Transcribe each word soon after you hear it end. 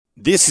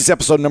This is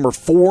episode number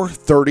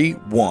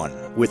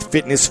 431 with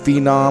fitness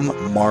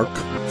phenom Marc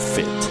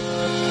Fitt.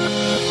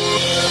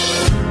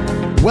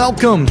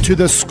 Welcome to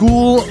the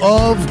School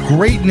of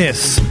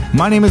Greatness.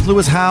 My name is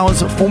Lewis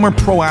Howes, former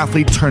pro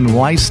athlete turned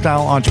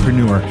lifestyle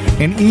entrepreneur,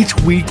 and each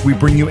week we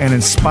bring you an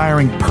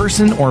inspiring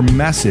person or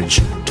message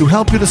to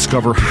help you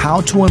discover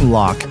how to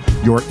unlock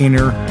your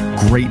inner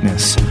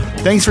greatness.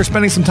 Thanks for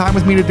spending some time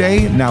with me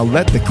today. Now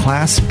let the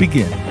class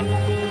begin.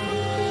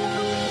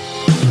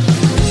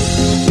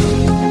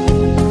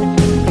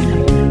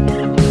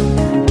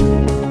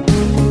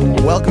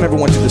 Welcome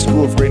everyone to the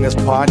School of Greatness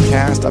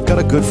podcast. I've got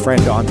a good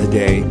friend on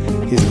today.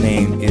 His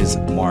name is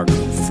Marc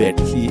Fitt.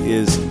 He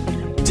is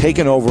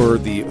taking over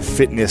the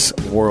fitness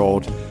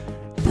world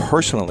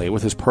personally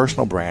with his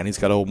personal brand. He's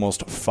got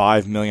almost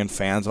 5 million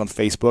fans on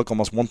Facebook,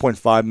 almost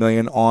 1.5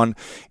 million on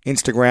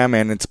Instagram,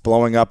 and it's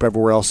blowing up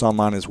everywhere else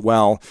online as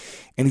well.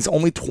 And he's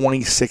only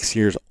 26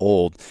 years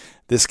old.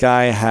 This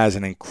guy has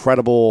an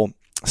incredible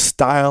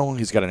style.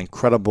 He's got an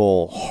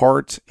incredible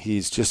heart.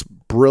 He's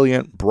just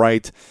brilliant,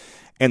 bright.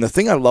 And the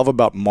thing I love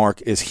about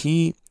Marc is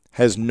he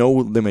has no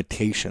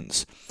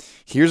limitations.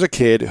 Here's a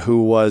kid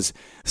who was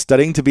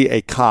studying to be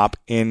a cop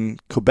in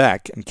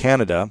Quebec in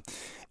Canada,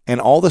 and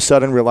all of a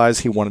sudden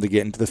realized he wanted to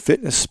get into the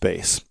fitness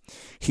space.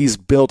 He's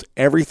built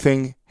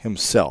everything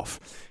himself.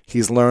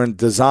 He's learned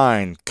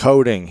design,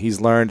 coding, he's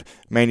learned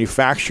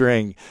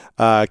manufacturing,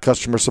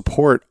 customer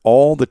support,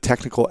 all the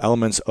technical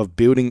elements of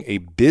building a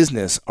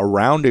business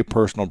around a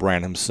personal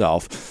brand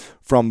himself,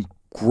 from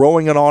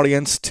growing an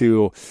audience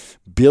to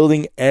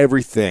building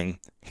everything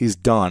he's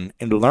done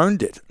and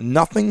learned it.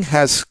 Nothing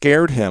has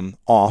scared him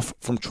off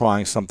from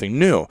trying something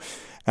new.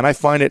 And I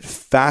find it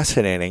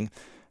fascinating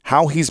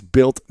how he's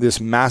built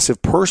this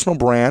massive personal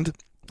brand,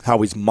 how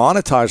he's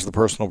monetized the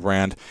personal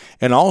brand,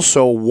 and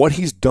also what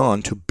he's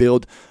done to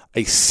build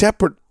a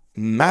separate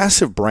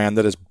massive brand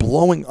that is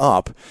blowing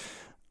up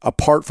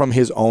apart from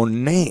his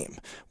own name.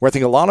 Where I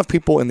think a lot of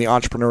people in the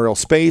entrepreneurial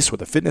space or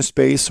the fitness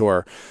space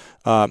or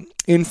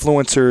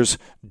influencers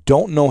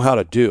don't know how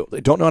to do.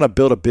 They don't know how to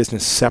build a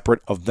business separate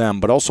of them,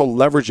 but also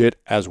leverage it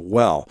as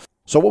well.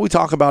 So what we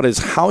talk about is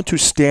how to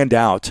stand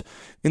out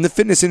in the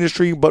fitness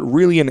industry, but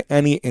really in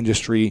any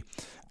industry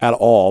at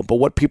all, but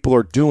what people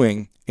are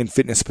doing in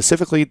fitness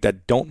specifically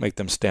that don't make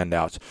them stand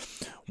out.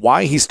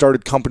 Why he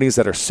started companies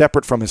that are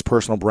separate from his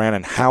personal brand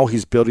and how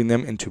he's building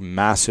them into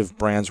massive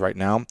brands right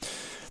now.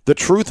 The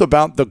truth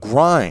about the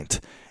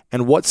grind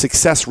and what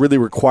success really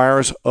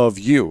requires of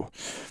you.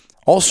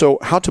 Also,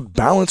 how to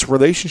balance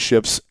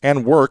relationships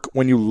and work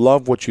when you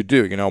love what you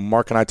do. You know,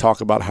 Marc and I talk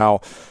about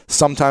how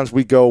sometimes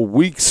we go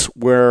weeks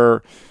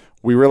where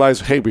we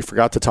realize, hey, we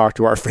forgot to talk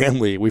to our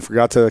family. We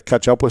forgot to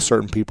catch up with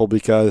certain people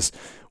because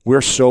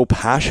we're so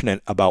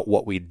passionate about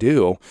what we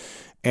do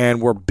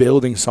and we're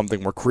building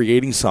something, we're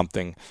creating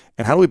something.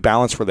 And how do we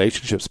balance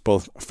relationships,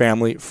 both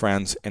family,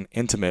 friends, and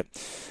intimate?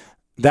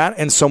 That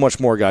and so much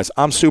more, guys.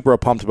 I'm super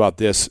pumped about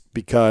this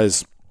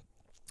because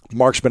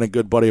Marc's been a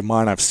good buddy of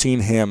mine. I've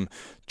seen him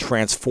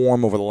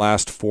transform over the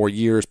last 4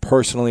 years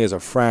personally as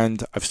a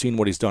friend. I've seen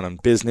what he's done in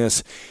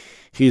business.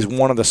 He's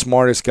one of the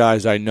smartest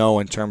guys I know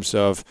in terms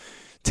of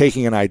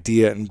taking an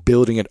idea and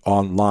building it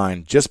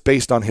online. Just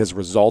based on his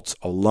results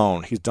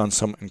alone, he's done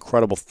some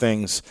incredible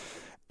things.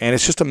 And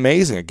it's just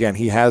amazing. Again,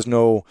 he has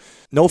no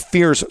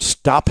fears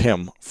stop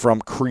him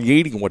from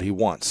creating what he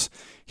wants.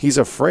 He's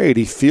afraid,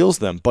 he feels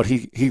them, but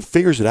he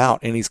figures it out,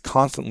 and he's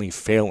constantly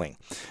failing.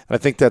 And I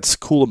think that's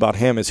cool about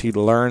him is he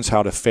learns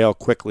how to fail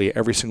quickly.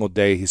 Every single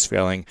day he's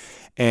failing,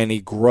 and he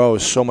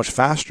grows so much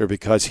faster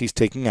because he's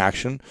taking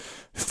action,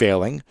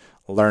 failing,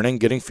 learning,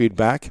 getting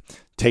feedback,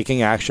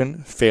 taking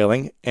action,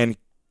 failing, and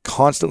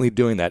constantly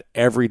doing that.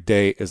 Every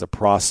day is a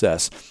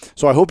process.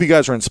 So I hope you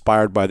guys are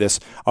inspired by this.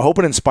 I hope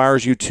it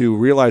inspires you to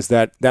realize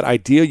that that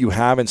idea you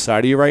have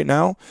inside of you right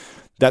now,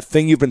 that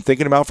thing you've been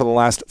thinking about for the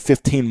last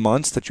 15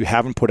 months that you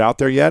haven't put out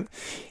there yet,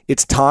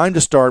 it's time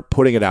to start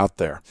putting it out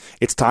there.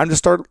 It's time to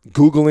start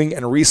Googling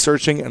and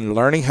researching and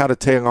learning how to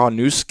take on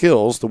new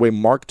skills the way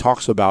Marc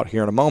talks about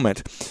here in a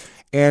moment,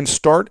 and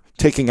start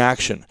taking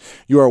action.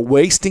 You are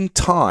wasting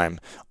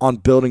time on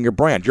building your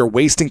brand. You're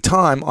wasting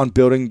time on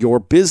building your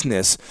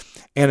business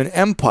and an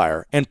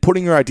empire and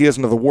putting your ideas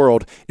into the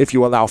world if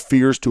you allow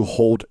fears to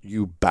hold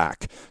you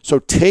back. So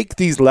take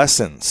these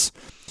lessons,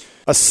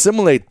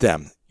 assimilate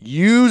them,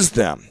 use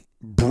them,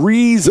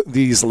 breathe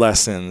these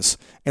lessons,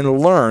 and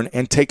learn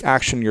and take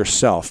action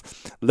yourself.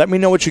 Let me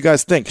know what you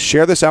guys think.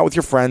 Share this out with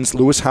your friends,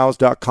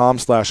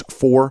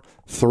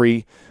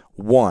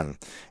 lewishowes.com/431.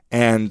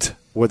 And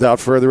without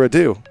further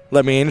ado,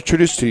 let me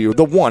introduce to you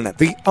the one,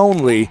 the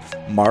only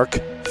Marc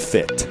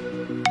Fitt.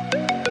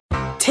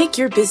 Take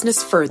your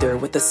business further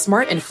with the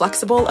smart and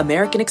flexible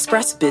American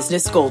Express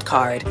Business Gold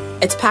Card.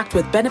 It's packed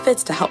with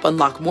benefits to help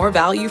unlock more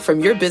value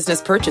from your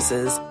business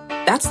purchases.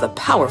 That's the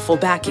powerful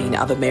backing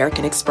of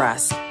American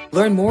Express.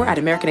 Learn more at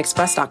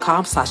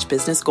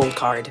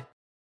americanexpress.com/businessgoldcard.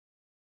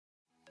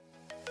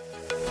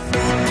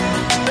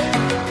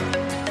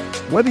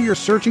 Whether you're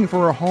searching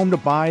for a home to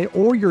buy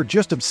or you're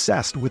just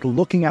obsessed with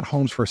looking at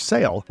homes for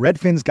sale,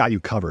 Redfin's got you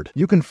covered.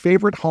 You can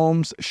favorite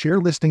homes, share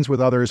listings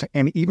with others,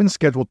 and even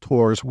schedule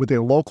tours with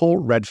a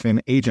local Redfin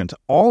agent,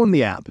 all in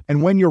the app.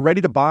 And when you're ready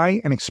to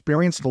buy, an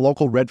experienced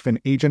local Redfin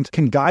agent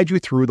can guide you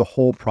through the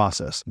whole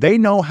process. They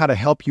know how to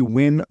help you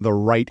win the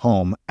right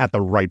home at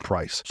the right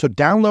price. So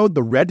download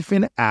the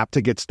Redfin app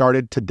to get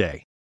started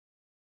today.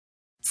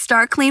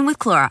 Start clean with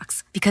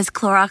Clorox, because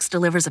Clorox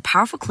delivers a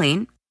powerful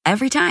clean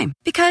every time.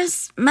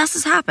 Because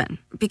messes happen.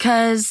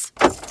 Because...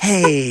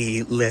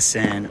 Hey,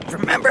 listen.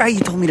 Remember how you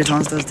told me to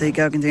toss those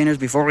takeout containers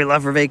before we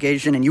left for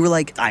vacation? And you were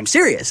like, I'm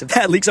serious. If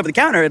that leaks over the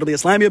counter, it'll be a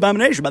slimy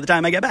abomination by the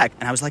time I get back.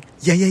 And I was like,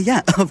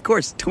 yeah, of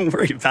course. Don't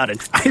worry about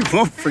it. I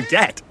won't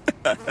forget.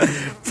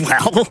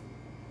 Well...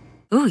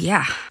 Ooh,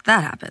 yeah,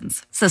 that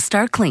happens. So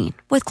start clean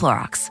with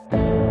Clorox.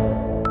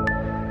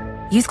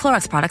 Use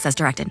Clorox products as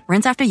directed.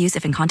 Rinse after use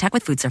if in contact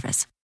with food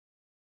surface.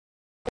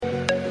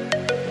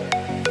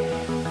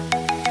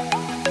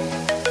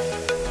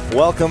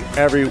 Welcome,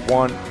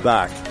 everyone,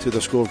 back to the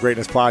School of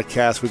Greatness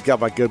podcast. We've got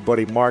my good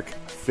buddy Marc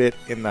Fitt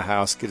in the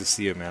house. Good to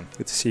see you, man.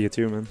 Good to see you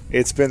too, man.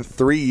 It's been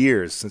 3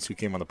 years since you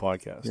came on the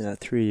podcast. Yeah,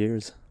 3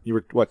 years.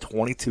 You were,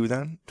 22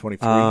 then?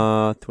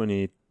 23?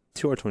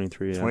 22 or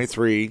 23, yeah.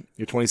 23.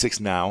 You're 26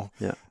 now.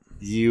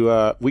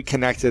 Yeah. We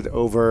connected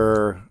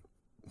over,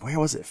 where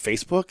was it?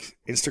 Facebook?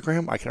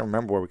 Instagram? I can't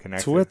remember where we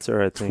connected.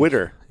 Twitter, I think.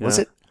 Twitter. Yeah. Was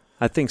it?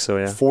 I think so,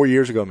 yeah. 4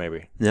 years ago,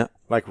 maybe. Yeah.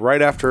 Like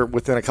right after,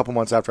 within a couple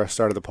months after I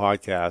started the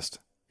podcast,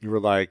 you were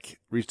like,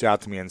 reached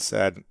out to me and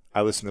said,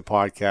 I listen to the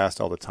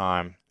podcast all the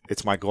time.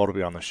 It's my goal to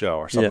be on the show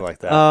or something like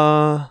that.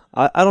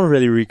 I don't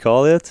really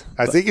recall it.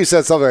 I think you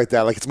said something like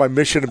that. Like, it's my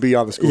mission to be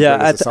on the School yeah,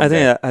 of Greatness. I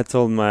think I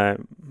told my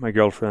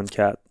girlfriend,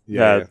 Kat,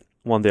 Yeah.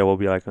 one day I will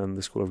be like on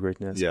the School of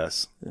Greatness.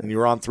 Yes. Yeah. And you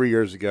were on 3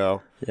 years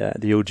ago. Yeah,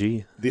 the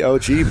OG. The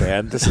OG,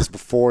 man. This is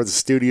before the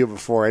studio,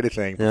 before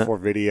anything, before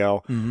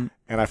video. Mm-hmm.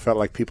 And I felt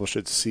like people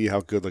should see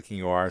how good looking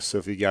you are. So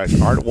if you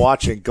guys aren't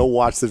watching, go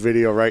watch the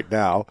video right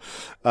now.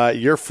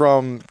 You're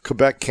from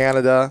Quebec,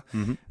 Canada.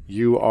 Mm-hmm.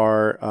 You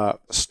are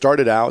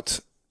started out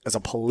as a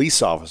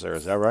police officer.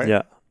 Is that right?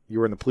 Yeah. You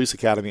were in the police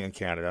academy in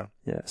Canada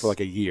yes. for like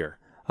a year.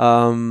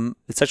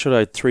 It's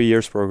actually a 3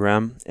 years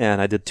program,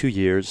 and I did 2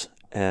 years.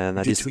 And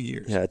I did 2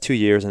 years. Yeah, 2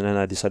 years, and then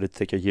I decided to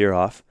take a year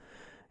off.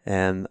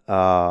 And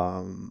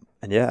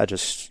yeah, I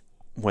just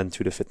went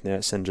to the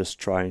fitness and just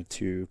trying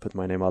to put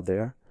my name out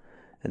there.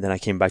 And then I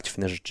came back to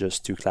finish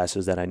just 2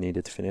 classes that I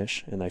needed to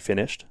finish, and I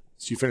finished.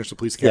 So you finished the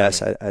police academy?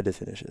 Yes, I did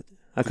finish it.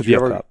 I could be a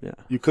cop, yeah.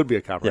 You could be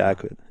a cop, right? Yeah, now. I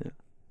could, yeah.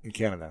 In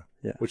Canada?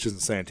 Yeah. Which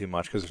isn't saying too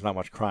much because there's not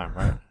much crime,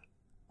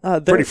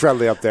 right? Pretty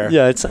friendly up there.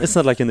 Yeah, it's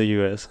not like in the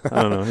U.S.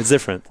 I don't know. It's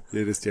different.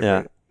 It is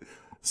different. Yeah.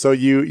 So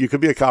you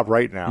could be a cop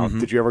right now. Mm-hmm.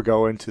 Did you ever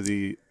go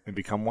into and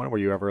become one? Were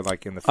you ever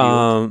like in the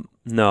field?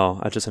 No,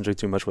 I just enjoy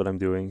too much what I'm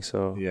doing.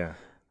 So yeah,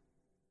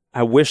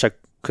 I wish I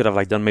could have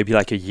like done maybe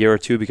like a year or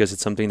two because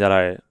it's something that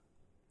I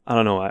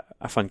don't know.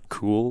 I find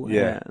cool.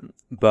 Yeah.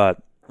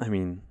 But I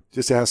mean,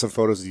 just to have some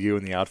photos of you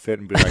in the outfit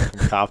and be like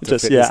from cop to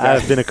just fitness guy.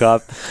 I've been a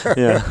cop.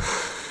 Yeah.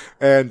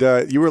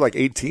 And you were like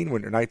 18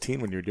 when you're 19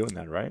 when you were doing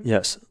that, right?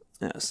 Yes.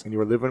 Yes. And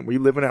were you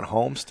living at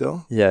home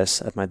still?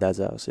 Yes, at my dad's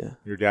house, yeah.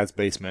 Your dad's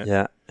basement?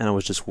 Yeah, and I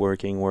was just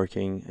working,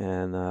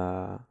 and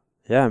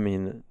yeah, I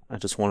mean, I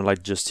just wanted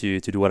like just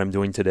to do what I'm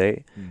doing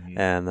today. Mm-hmm.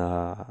 And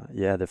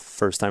yeah, the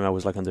first time I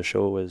was like on the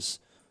show was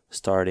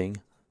starting.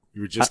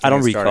 You were just I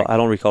don't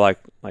recall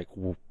like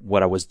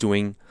what I was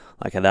doing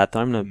like at that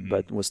time, mm-hmm.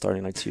 but was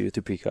starting like to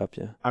pick up,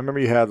 yeah. I remember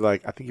you had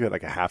like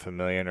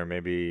 500,000 or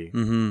maybe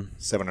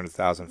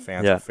 700,000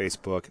 fans on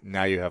Facebook.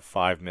 Now you have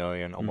 5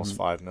 million, almost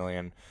 5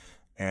 million.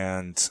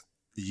 And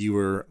you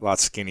were a lot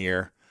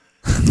skinnier.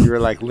 You were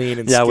like lean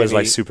and skinny. Yeah, I was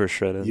like super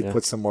shredded. You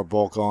put some more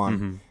bulk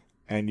on,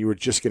 and you were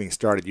just getting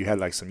started. You had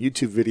like some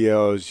YouTube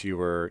videos. You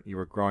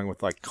were growing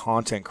with like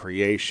content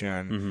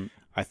creation. Mm-hmm.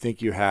 I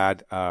think you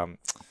had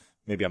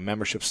maybe a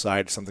membership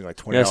site, something like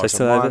 $20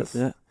 a month.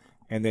 Yeah.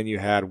 And then you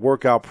had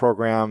workout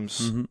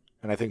programs, and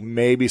I think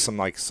maybe some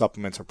like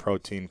supplements or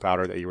protein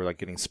powder that you were like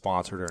getting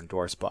sponsored or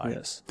endorsed by.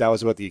 Yes. That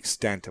was about the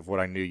extent of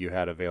what I knew you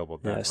had available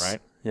then,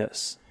 right?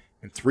 Yes.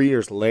 And 3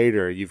 years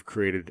later, you've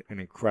created an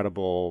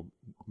incredible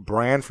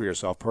brand for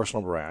yourself,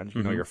 personal brand.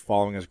 You know, your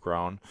following has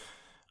grown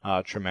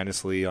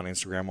tremendously on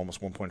Instagram, almost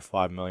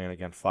 1.5 million,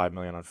 again, 5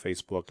 million on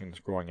Facebook, and it's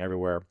growing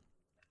everywhere.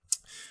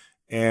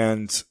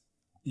 And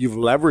you've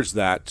leveraged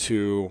that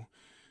to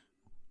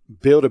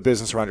build a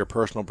business around your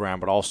personal brand,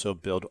 but also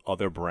build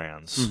other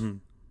brands. Mm-hmm.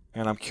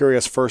 And I'm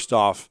curious, first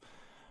off,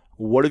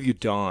 what have you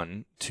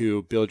done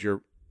to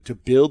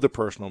build the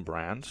personal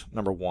brand,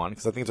 number one,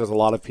 because I think there's a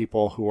lot of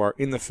people who are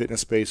in the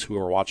fitness space who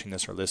are watching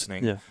this or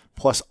listening,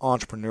 plus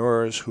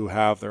entrepreneurs who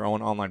have their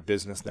own online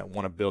business that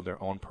want to build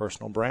their own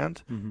personal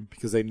brand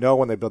because they know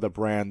when they build a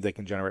brand, they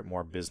can generate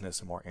more business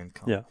and more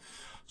income. Yeah.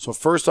 So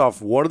first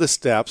off, what are the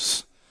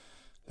steps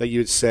that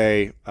you'd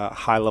say a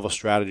high-level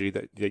strategy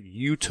that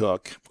you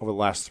took over the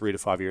last 3 to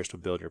 5 years to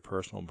build your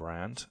personal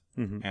brand,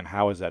 and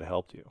how has that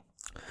helped you?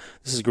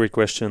 This is a great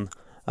question.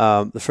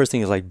 The first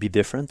thing is like be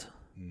different.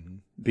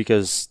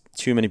 Because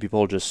too many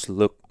people just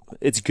look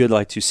it's good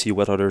like to see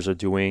what others are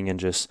doing and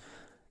just,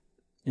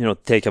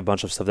 take a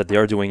bunch of stuff that they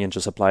are doing and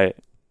just apply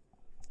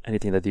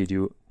anything that they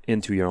do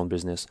into your own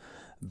business.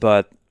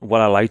 But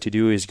what I like to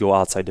do is go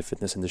outside the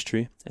fitness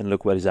industry and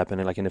look what is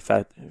happening like in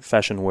the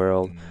fashion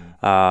world,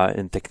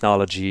 in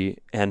technology,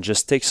 and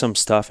just take some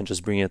stuff and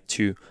just bring it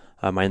to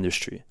my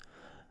industry.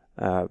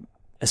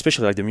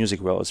 Especially like the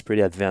music world is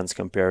pretty advanced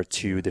compared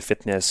to the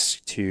fitness,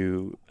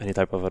 to any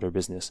type of other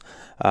business.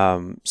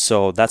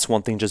 So that's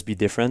one thing, just be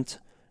different.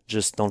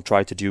 Just don't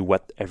try to do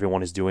what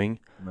everyone is doing.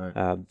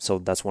 Right. So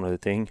that's one of the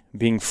things.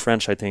 Being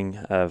French, I think,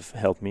 have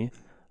helped me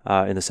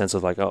in the sense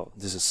of like, oh,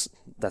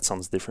 that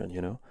sounds different,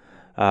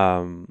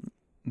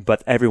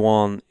 but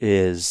everyone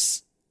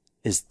is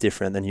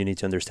different, and you need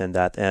to understand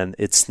that. And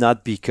it's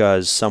not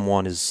because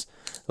someone is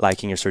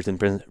liking a certain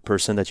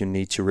person that you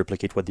need to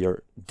replicate what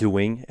they're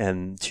doing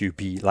and to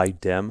be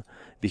like them,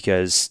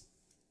 because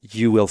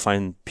you will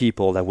find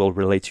people that will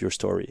relate to your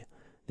story.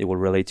 They will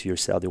relate to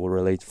yourself. They will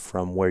relate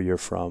from where you're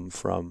from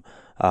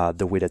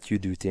the way that you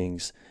do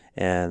things.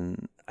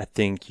 And I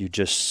think you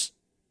just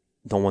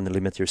don't want to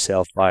limit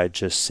yourself by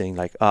just saying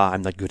like,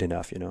 I'm not good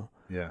enough,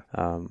 Yeah.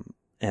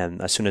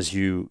 And as soon as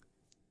you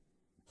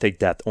take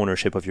that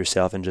ownership of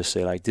yourself and just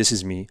say like, this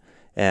is me,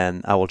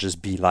 and I will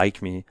just be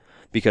like me,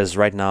 because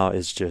right now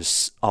it's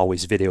just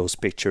always videos,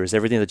 pictures,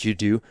 everything that you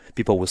do,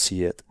 people will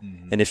see it.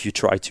 Mm-hmm. And if you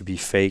try to be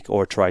fake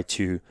or try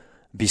to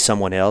be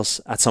someone else,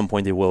 at some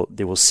point they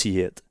will see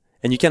it.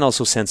 And you can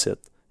also sense it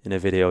in a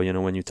video,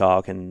 when you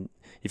talk. And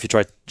if you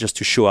try just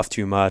to show off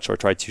too much or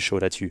try to show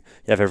that you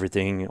have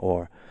everything,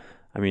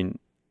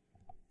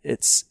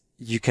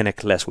 you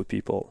connect less with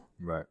people.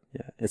 Right.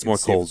 Yeah. It's more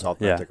cold. If it's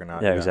authentic or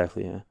not. Yeah,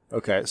 exactly. Yeah.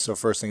 Okay. So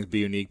first thing is be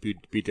unique,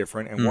 be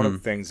different. And one of the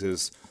things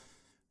is,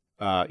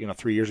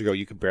 3 years ago,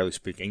 you could barely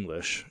speak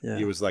English. Yeah.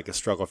 It was like a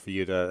struggle for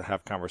you to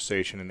have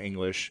conversation in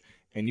English.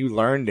 And you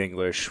learned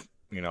English,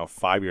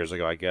 5 years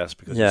ago, I guess,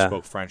 because you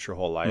spoke French your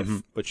whole life. Mm-hmm.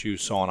 But you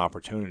saw an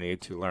opportunity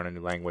to learn a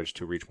new language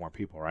to reach more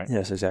people, right?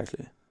 Yes,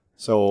 exactly.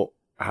 So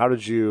how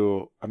did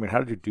you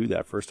do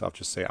that? First off,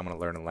 just say, I'm going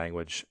to learn a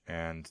language.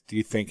 And do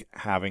you think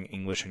having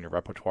English in your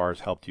repertoire has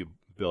helped you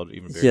build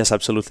even bigger? Yes,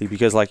 absolutely.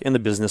 Because like in the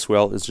business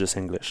world, it's just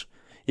English.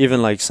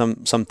 Even like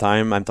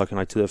sometime I'm talking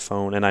like to the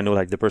phone and I know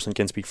like the person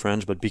can speak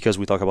French, but because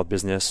we talk about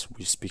business,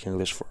 we speak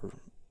English for,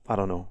 I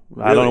don't know.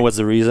 Really? I don't know what's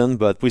the reason,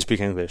 but we speak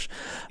English.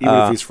 Even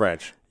if he's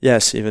French?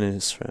 Yes, even if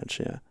he's French,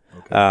 yeah.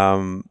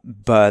 Okay.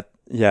 But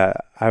yeah,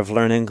 I've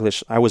learned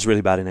English. I was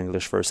really bad in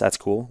English first at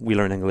school. We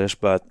learned English,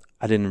 but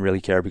I didn't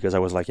really care because I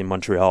was like in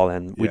Montreal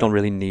and we don't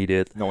really need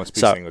it. No one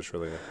speaks English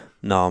really.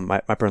 No, my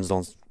parents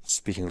don't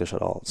speak English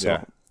at all.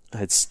 So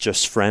it's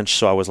just French.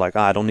 So I was like,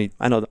 I don't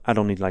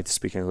need like to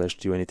speak English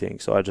to do anything.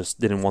 So I just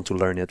didn't want to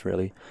learn it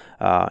really.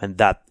 And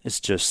that is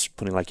just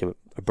putting like a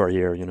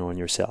barrier, on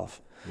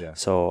yourself. Yeah.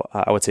 So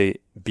I would say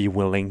be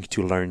willing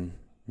to learn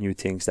new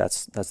things.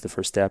 That's the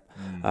first step.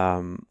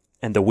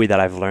 And the way that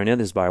I've learned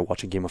it is by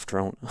watching Game of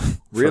Thrones.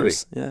 Really?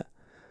 Yeah.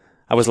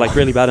 I was like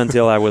really bad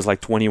until I was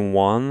like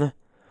 21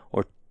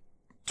 or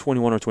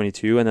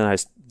 22. And then I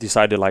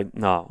decided like,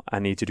 no, I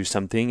need to do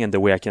something. And the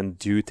way I can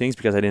do things,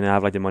 because I didn't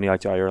have like the money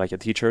like to hire like a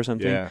teacher or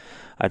something.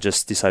 I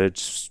just decided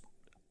to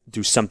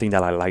do something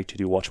that I like to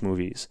do, watch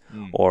movies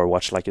or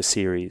watch like a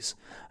series.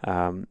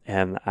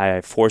 And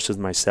I forced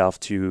myself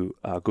to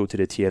go to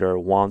the theater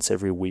once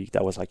every week.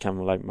 That was like kind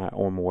of like my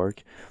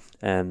homework.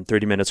 And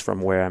 30 minutes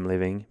from where I'm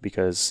living,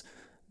 because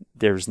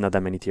there's not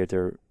that many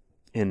theater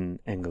in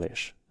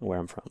English where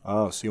I'm from.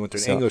 Oh, so you went to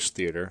an English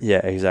theater?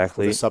 Yeah,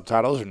 exactly. With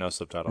subtitles or no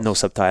subtitles? No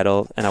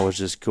subtitle, and I was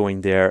just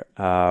going there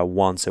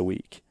once a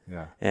week.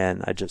 Yeah.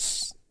 And I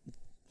just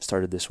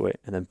started this way,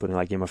 and then putting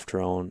like Game of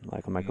Thrones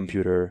like on my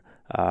computer,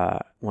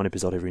 one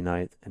episode every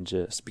night, and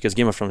just because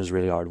Game of Thrones is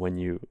really hard when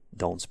you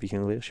don't speak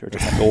English. You're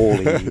just like,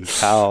 holy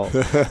cow,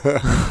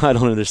 I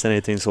don't understand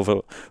anything.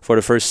 So for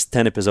the first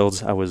 10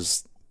 episodes,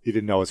 You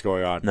didn't know what's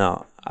going on.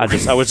 No, I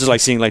was just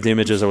like seeing like the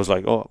images. I was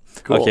like, oh,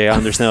 cool. Okay, I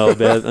understand a little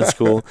bit. That's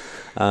cool.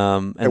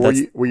 And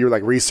were you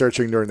like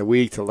researching during the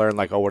week to learn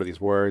like, what are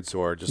these words,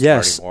 or just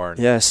learning more?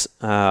 Yes.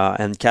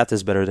 And Kat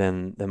is better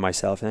than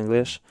myself in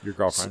English. Your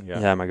girlfriend,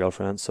 Yeah, my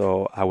girlfriend.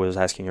 So I was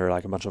asking her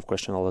like a bunch of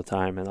questions all the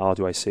time, and how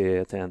do I say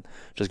it, and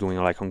just going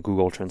like on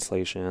Google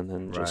Translation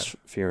and just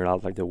figuring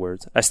out like the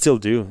words. I still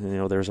do.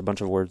 There's a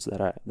bunch of words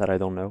that I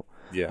don't know.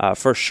 Yeah.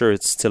 For sure,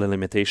 it's still a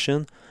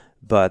limitation.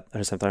 But at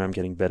the same time, I'm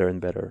getting better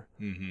and better.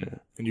 Mm-hmm. Yeah.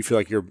 And you feel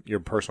like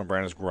your personal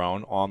brand has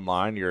grown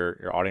online?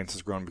 Your audience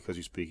has grown because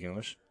you speak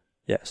English?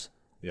 Yes.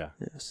 Yeah.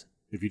 Yes.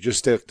 If you just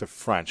stick to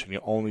French and you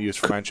only use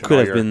French,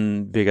 could have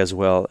been big as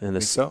well.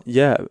 So?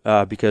 Yeah,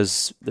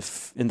 because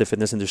in the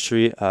fitness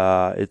industry,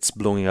 it's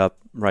blowing up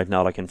right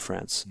now, like in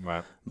France.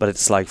 Right. But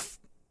it's like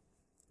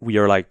we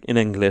are like in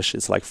English,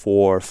 it's like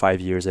 4 or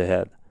 5 years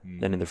ahead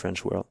than in the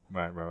French world.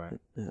 Right.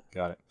 Yeah.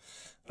 Got it.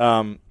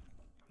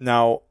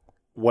 Now,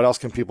 what else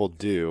can people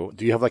do?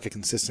 Do you have like a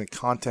consistent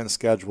content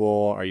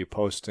schedule? Are you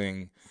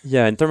posting?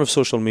 Yeah, in terms of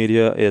social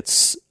media,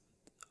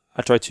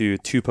 I try to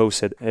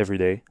post it every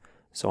day.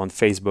 So on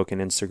Facebook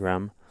and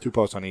Instagram. 2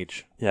 posts on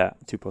each. Yeah,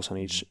 2 posts on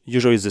each.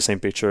 Usually it's the same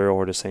picture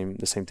or the same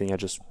thing. I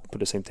just put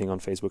the same thing on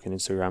Facebook and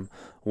Instagram.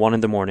 One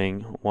in the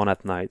morning, one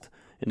at night.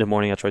 In the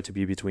morning I try to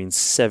be between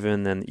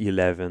 7 and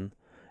 11,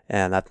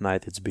 and at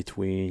night it's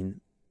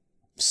between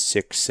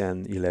 6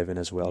 and 11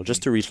 as well,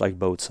 just to reach like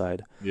both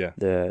sides. Yeah.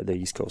 The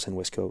East Coast and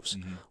West Coast,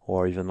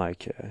 or even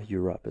like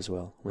Europe as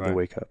well when they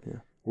wake up.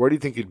 Yeah. Where do you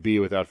think you'd be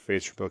without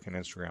Facebook and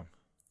Instagram?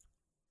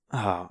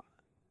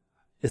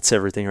 It's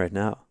everything right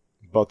now.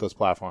 Both those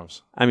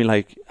platforms. I mean,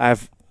 like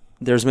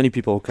there's many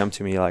people who come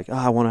to me like,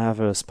 I want to have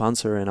a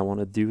sponsor and I want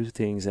to do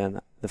things,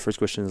 and the first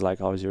question is like,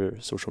 how is your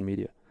social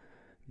media?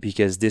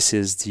 Because this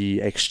is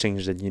the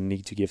exchange that you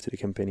need to give to the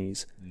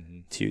companies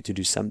to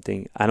do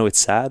something. I know it's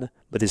sad,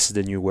 but this is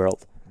the new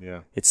world.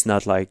 Yeah. It's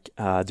not like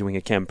doing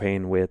a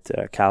campaign with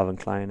Calvin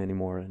Klein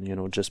anymore,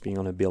 and just being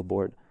on a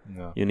billboard.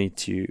 No. You need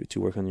to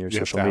work on your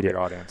social media. Your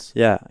audience.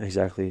 Yeah,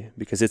 exactly.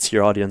 Because it's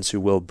your audience who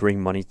will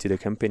bring money to the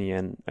company,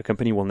 and a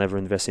company will never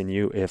invest in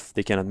you if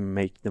they cannot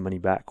make the money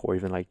back, or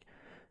even like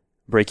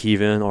break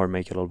even or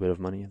make a little bit of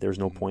money. There's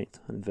no point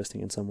in investing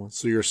in someone.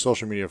 So your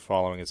social media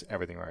following is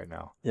everything right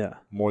now. Yeah.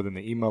 More than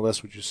the email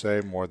list, would you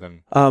say? More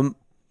than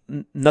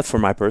not for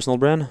my personal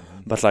brand,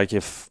 but like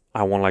if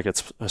I want like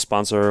a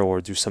sponsor or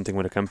do something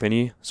with a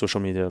company,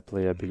 social media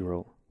play a big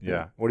role.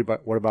 Yeah.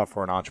 What about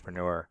for an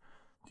entrepreneur?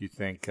 Do you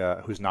think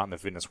who's not in the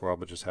fitness world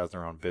but just has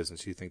their own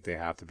business? Do you think they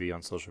have to be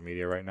on social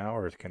media right now,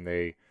 or can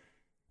they?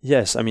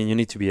 Yes, I mean you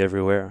need to be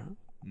everywhere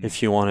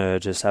if you want to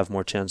just have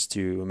more chance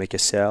to make a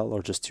sale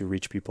or just to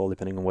reach people,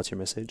 depending on what's your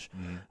message.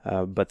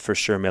 But for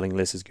sure, mailing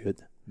list is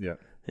good. Yeah.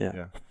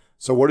 Yeah.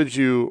 So what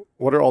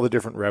are all the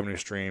different revenue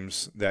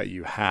streams that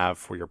you have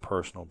for your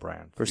personal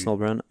brand?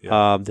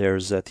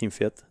 There's Team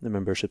Fitt, the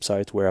membership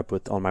site where I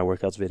put all my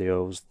workouts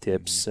videos,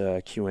 tips,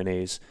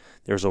 Q&As.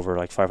 There's over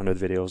like 500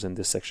 videos in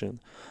this section.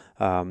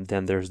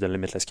 Then there's the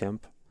Limitless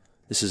Camp.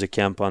 This is a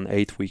camp on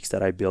 8 weeks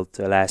that I built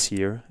last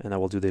year, and I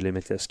will do the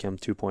Limitless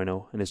Camp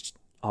 2.0, and it's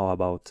all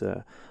about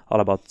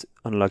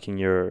unlocking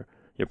your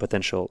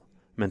potential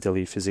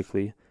mentally,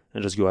 physically,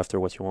 and just go after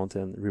what you want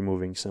and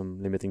removing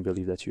some limiting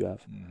belief that you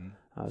have.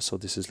 So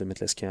this is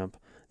Limitless Camp.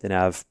 Then I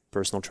have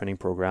personal training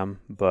program,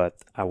 but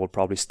I will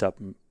probably stop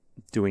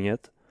doing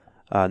it.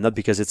 Not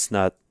because it's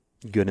not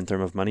good in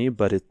terms of money,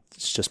 but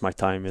it's just my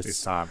time.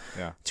 It's time,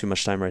 yeah. Too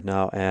much time right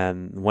now.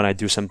 And when I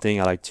do something,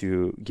 I like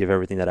to give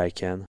everything that I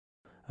can.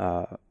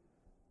 I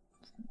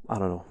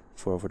don't know,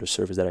 for the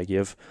service that I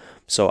give.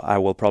 So I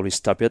will probably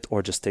stop it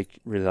or just take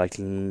really like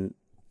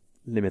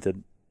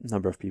limited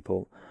number of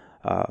people.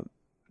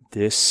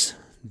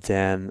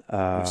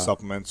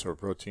 Supplements or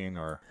protein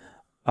or?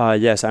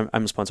 Yes,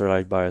 I'm sponsored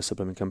like by a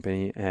supplement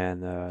company,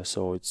 and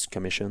so it's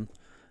commission,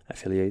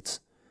 affiliates.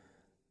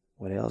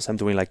 What else? I'm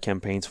doing like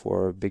campaigns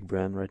for a big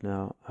brand right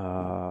now,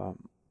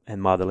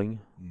 and modeling.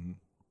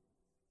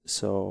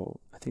 So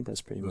I think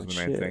that's pretty much those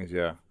are the main things,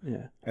 yeah.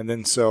 Yeah. And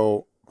then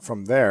so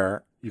from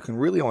there, you can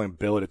really only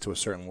build it to a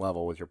certain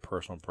level with your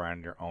personal brand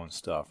and your own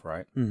stuff,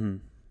 right? Mm-hmm.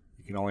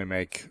 You can only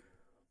make,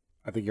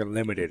 I think you're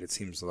limited, it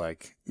seems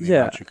like, in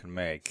how much you can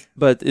make.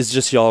 But it's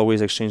just you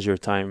always exchange your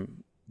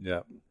time.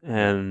 Yeah.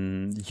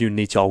 And you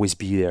need to always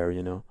be there,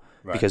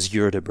 right. Because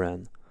you're the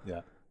brand.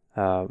 Yeah.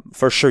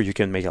 For sure, you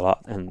can make a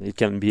lot, and it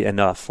can be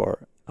enough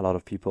for a lot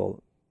of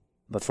people.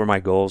 But for my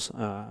goals,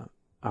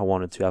 I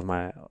wanted to have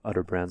my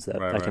other brands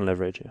that I can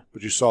leverage. Yeah.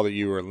 But you saw that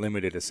you were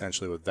limited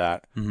essentially with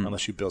that,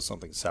 unless you built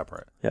something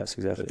separate. Yes,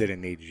 exactly. That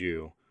didn't need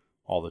you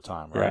all the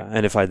time, right? Yeah,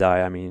 and if I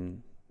die, I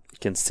mean, it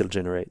can still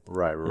generate.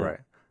 Right.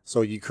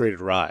 So you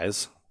created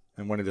Rise,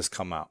 and when did this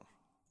come out?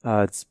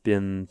 It's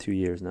been 2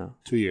 years now.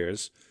 2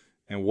 years.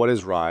 And what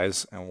is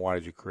Rise, and why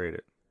did you create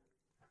it?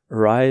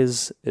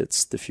 Rise,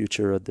 it's the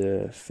future of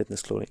the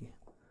fitness clothing.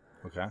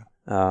 Okay.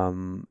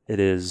 It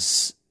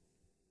is.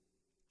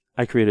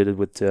 I created it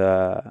with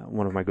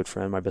one of my good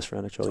friends, my best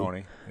friend actually.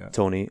 Tony. Yeah.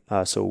 Tony.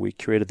 So we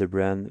created the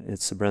brand.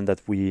 It's a brand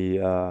that we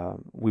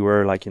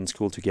were like in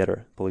school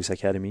together, Police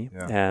Academy.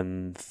 Yeah.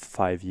 And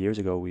 5 years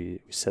ago,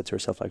 we said to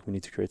ourselves like we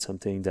need to create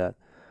something that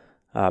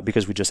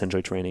because we just enjoy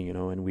training,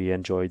 and we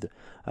enjoyed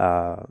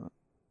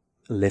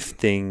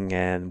lifting,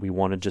 and we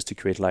wanted just to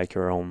create like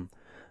our own.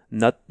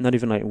 Not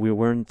even like we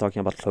weren't talking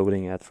about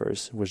clothing at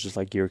first. It was just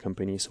like gear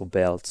company, so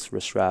belts,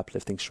 wrist wrap,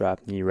 lifting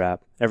strap, knee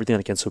wrap, everything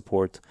that can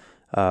support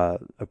a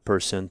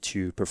person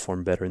to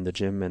perform better in the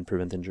gym and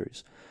prevent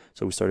injuries.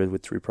 So we started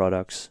with 3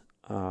 products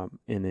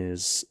in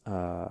his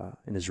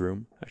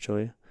room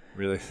actually.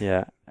 Really?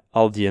 Yeah,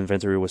 all the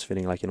inventory was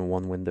fitting like in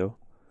one window.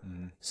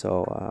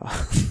 So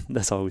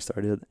that's how we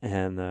started,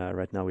 and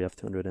right now we have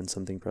 200 and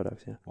something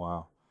products. Yeah.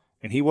 Wow.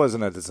 And he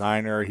wasn't a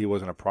designer. He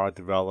wasn't a product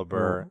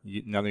developer.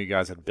 No. None of you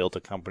guys had built a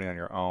company on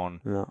your own.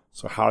 No.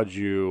 So how did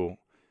you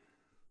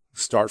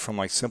start from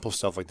like simple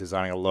stuff like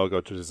designing a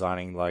logo to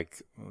designing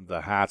like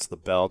the hats, the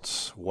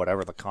belts,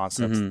 whatever the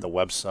concepts, the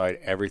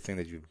website, everything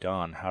that you've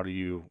done? How do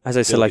you? As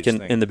I said, like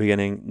in the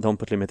beginning, don't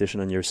put limitation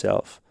on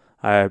yourself.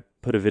 I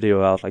put a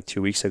video out like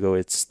 2 weeks ago.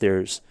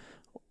 There's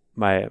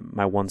my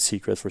one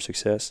secret for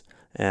success,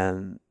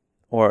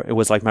 or it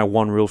was like my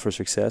one rule for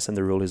success, and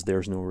the rule is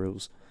there's no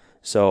rules.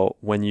 So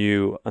when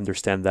you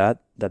understand that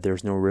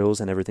there's no rules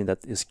and everything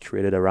that is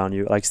created around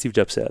you, like Steve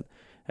Jobs said,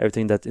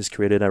 everything that is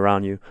created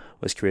around you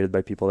was created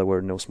by people that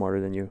were no smarter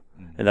than you.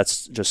 And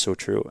that's just so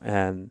true.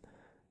 And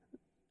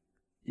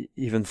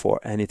even for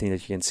anything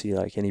that you can see,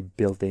 like any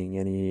building,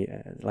 any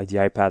like the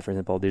iPad, for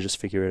example, they just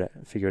figured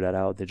that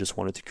out. They just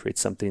wanted to create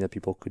something that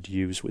people could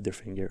use with their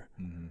finger.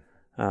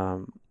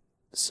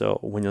 So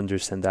when you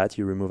understand that,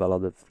 you remove a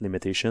lot of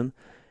limitation,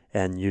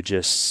 and you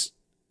just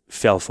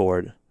fail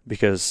forward,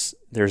 because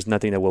there's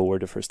nothing that will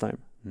work the first time.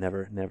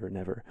 Never, never,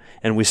 never.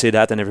 And we say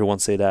that, and everyone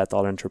say that,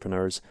 all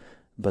entrepreneurs.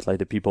 But like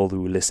the people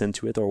who listen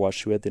to it or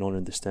watch to it, they don't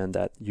understand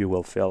that you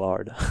will fail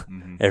hard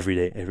every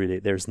day.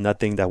 There's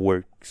nothing that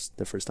works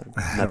the first time.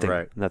 Nothing.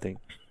 Right. Nothing.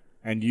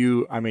 And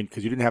you, I mean,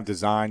 because you didn't have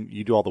design,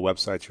 you do all the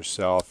websites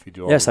yourself. You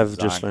do all Yes, the I've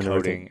design, just learned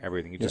coding,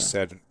 everything. You just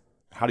said,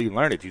 how do you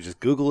learn it? Do you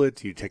just Google it?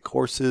 Do you take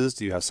courses?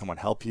 Do you have someone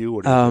help you?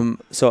 What do you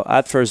do? So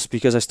at first,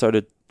 because I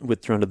started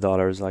with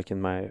 $300, like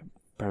in my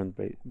parent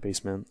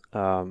basement,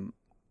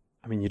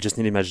 I mean, you just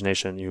need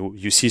imagination.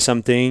 You see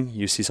something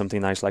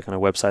nice, like on a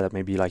website that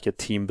maybe like a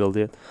team build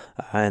it,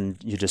 and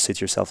you just say to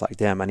yourself like,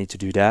 damn, I need to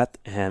do that.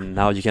 And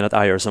now you cannot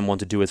hire someone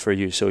to do it for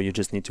you, so you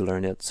just need to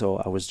learn it. So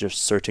I was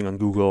just searching on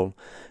Google,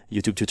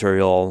 YouTube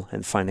tutorial,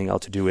 and finding how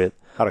to do it.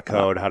 How to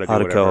code, how to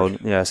code,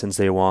 yeah, since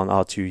day one,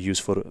 how to use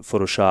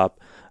Photoshop,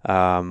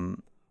 how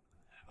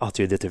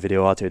to edit a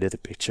video, how to edit a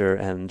picture,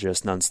 and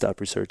just nonstop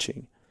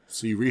researching.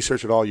 So you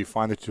research it all, you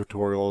find the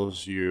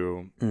tutorials,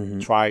 you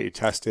try, you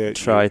test it.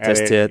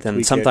 Test it,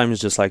 and sometimes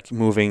just like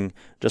moving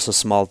just a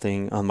small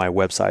thing on my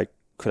website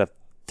could have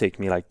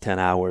taken me like 10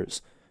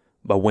 hours.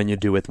 But when you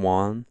do it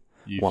once,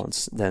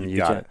 then you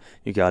got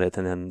it,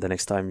 and then the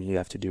next time you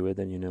have to do it,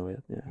 then you know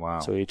it. Yeah.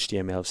 Wow. So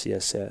HTML,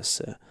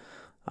 CSS,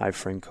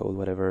 iframe code,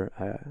 whatever.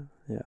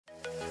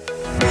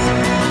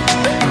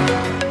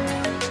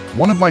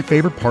 One of my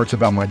favorite parts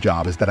about my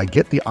job is that I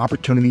get the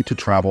opportunity to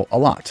travel a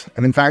lot.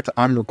 And in fact,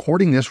 I'm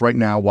recording this right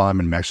now while I'm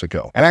in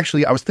Mexico. And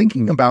actually, I was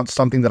thinking about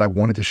something that I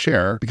wanted to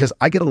share because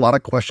I get a lot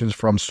of questions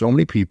from so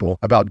many people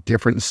about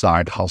different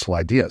side hustle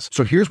ideas.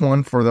 So here's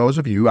one for those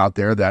of you out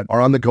there that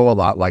are on the go a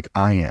lot like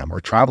I am,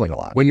 or traveling a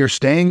lot. When you're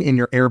staying in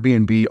your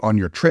Airbnb on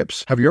your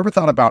trips, have you ever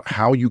thought about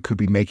how you could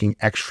be making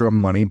extra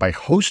money by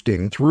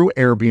hosting through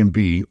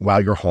Airbnb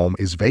while your home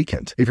is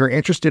vacant? If you're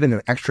interested in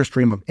an extra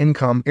stream of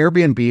income,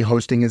 Airbnb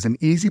hosting is an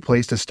easy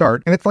place to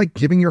start, and it's like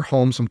giving your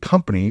home some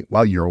company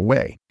while you're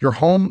away. Your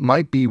home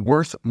might be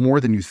worth more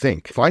than you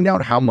think. Find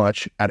out how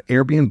much at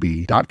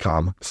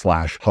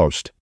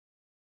airbnb.com/host.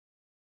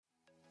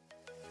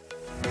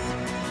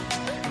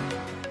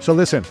 So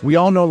listen, we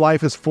all know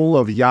life is full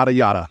of yada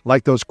yada,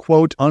 like those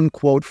quote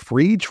unquote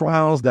free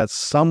trials that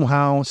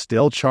somehow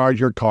still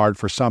charge your card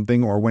for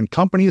something, or when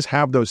companies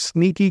have those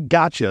sneaky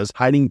gotchas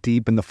hiding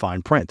deep in the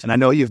fine print. And I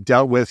know you've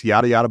dealt with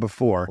yada yada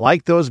before,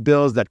 like those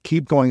bills that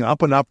keep going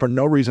up and up for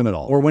no reason at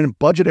all, or when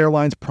budget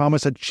airlines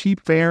promise a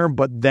cheap fare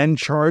but then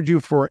charge you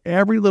for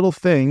every little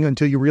thing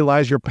until you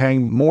realize you're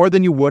paying more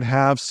than you would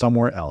have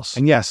somewhere else.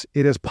 And yes,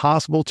 it is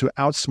possible to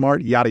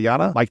outsmart yada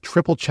yada, like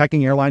triple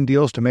checking airline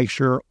deals to make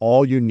sure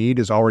all you need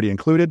is already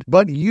included,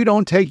 but you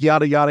don't take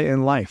yada yada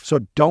in life. So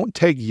don't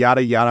take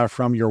yada yada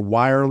from your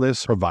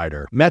wireless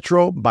provider.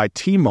 Metro by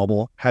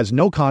T-Mobile has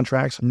no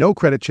contracts, no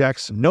credit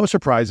checks, no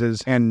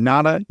surprises, and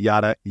nada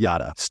yada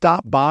yada.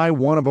 Stop by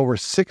one of over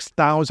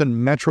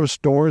 6,000 Metro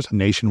stores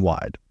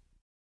nationwide.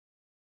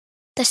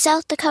 The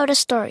South Dakota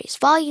Stories,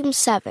 Volume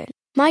 7.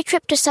 My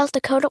trip to South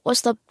Dakota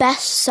was the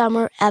best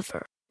summer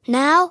ever.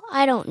 Now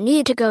I don't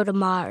need to go to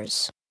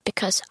Mars,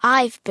 because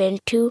I've been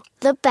to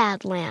the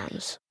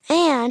Badlands.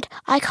 And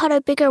I caught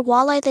a bigger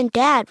walleye than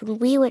Dad when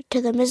we went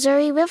to the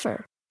Missouri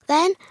River.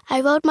 Then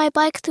I rode my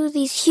bike through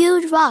these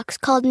huge rocks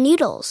called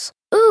needles.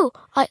 Ooh,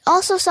 I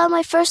also saw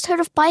my first herd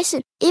of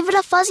bison, even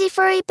a fuzzy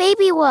furry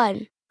baby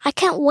one. I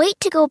can't wait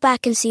to go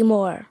back and see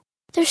more.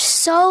 There's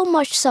so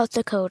much South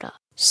Dakota,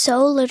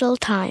 so little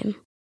time.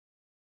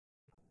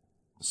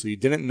 So you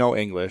didn't know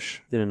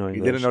English. You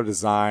didn't know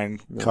design,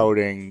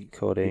 coding.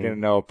 You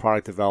didn't know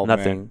product development.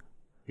 Nothing.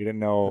 You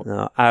didn't know...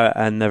 No,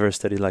 I never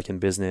studied like in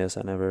business.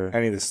 I never...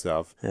 Any of this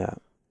stuff. Yeah.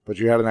 But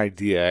you had an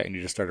idea and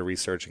you just started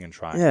researching and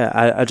trying.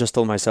 Yeah, I just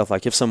told myself,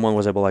 like, if someone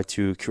was able like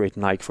to create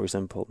Nike, for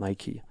example,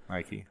 Nike.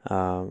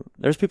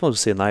 There's people who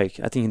say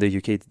Nike. I think in the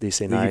UK they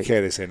say Nike. In the UK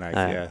they say Nike,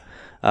 yeah.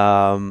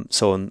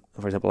 So,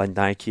 for example, like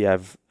Nike,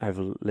 I've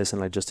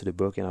listened like just to the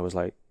book, and I was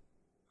like,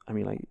 I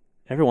mean, like,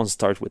 everyone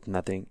starts with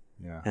nothing.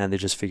 Yeah. And they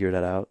just figure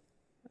that out.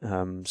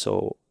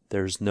 So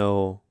there's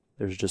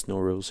just no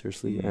rules,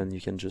 seriously, and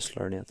you can just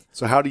learn it.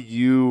 So how did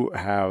you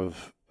develop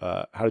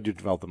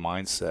the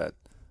mindset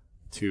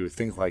to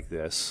think like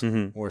this,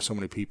 where so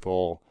many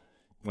people,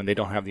 when they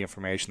don't have the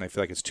information, they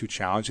feel like it's too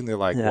challenging? They're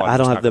like, I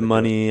don't have the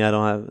money, I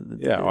don't have...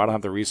 or I don't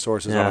have the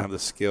resources, I don't have the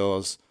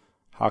skills.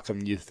 How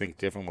come you think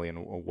differently,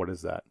 and what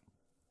is that?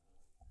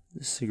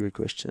 This is a great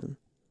question.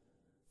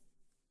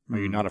 Are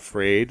you not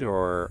afraid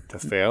or to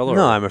fail? Or?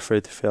 No, I'm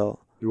afraid to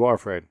fail. You are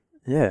afraid?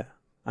 Yeah.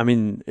 I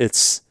mean,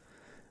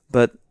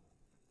 but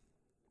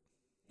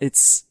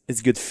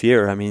it's good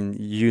fear. I mean,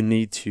 you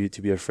need to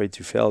be afraid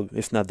to fail.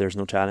 If not, there's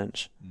no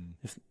challenge.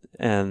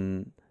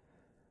 Oh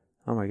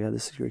my God,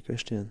 this is a great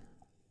question.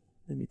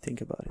 Let me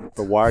think about it.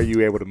 But why are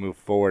you able to move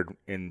forward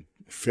in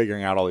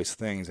figuring out all these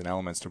things and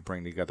elements to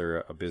bring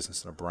together a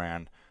business and a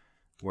brand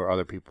where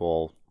other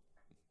people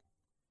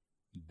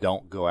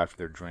don't go after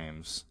their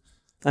dreams?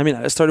 I mean,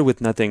 I started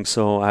with nothing,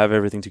 so I have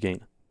everything to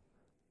gain.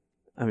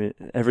 I mean,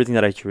 everything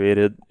that I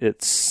created,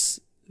 it's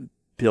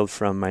built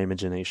from my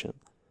imagination.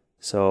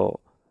 So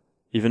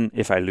even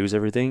if I lose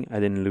everything, I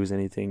didn't lose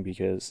anything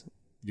because...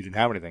 You didn't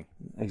have anything.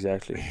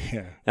 Exactly.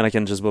 Yeah. And I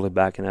can just build it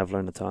back, and I've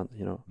learned a ton,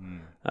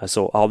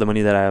 So all the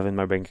money that I have in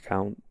my bank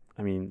account,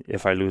 I mean,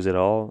 if I lose it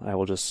all, I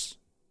will just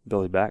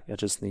build it back. I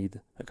just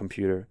need a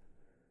computer.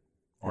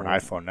 Or an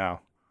iPhone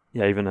now.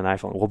 Yeah, even an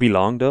iPhone. It will be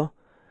long, though.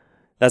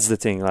 That's the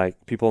thing.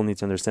 Like, people need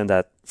to understand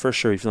that, for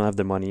sure, if you don't have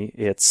the money,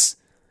 it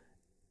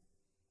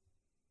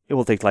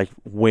will take, like,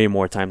 way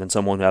more time than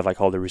someone who have, like,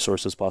 all the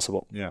resources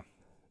possible. Yeah.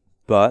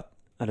 But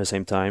at the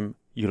same time,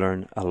 you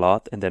learn a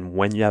lot. And then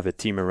when you have a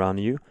team around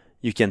you,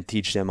 you can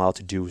teach them how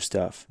to do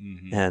stuff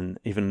and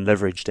even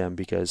leverage them,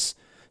 because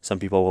some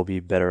people will be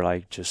better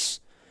like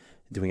just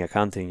doing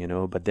accounting,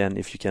 But then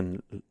if you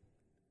can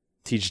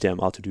teach them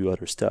how to do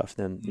other stuff,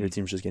 then your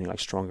team's just getting like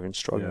stronger and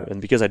stronger. Yeah. And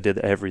because I did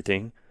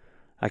everything,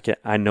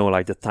 I know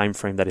like the time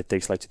frame that it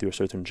takes like to do a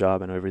certain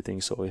job and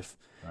everything. So if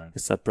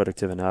it's not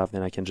productive enough,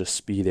 then I can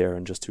just be there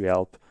and just to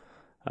help.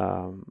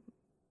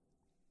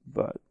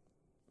 But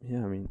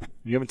yeah, I mean,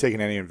 you haven't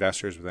taken any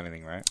investors with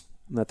anything, right?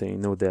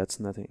 Nothing, no debts,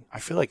 nothing. I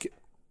feel like,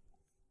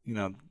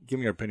 give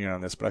me your opinion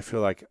on this, but I feel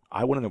like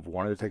I wouldn't have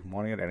wanted to take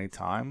money at any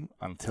time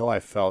until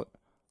I felt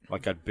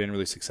like I'd been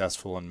really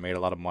successful and made a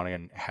lot of money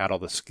and had all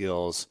the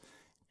skills.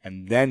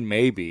 And then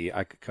maybe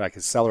I could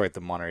accelerate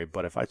the money.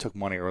 But if I took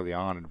money early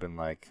on, it'd been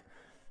like,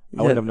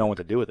 I wouldn't have known what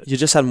to do with it. You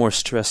just had more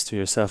stress to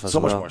yourself as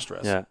well. So much more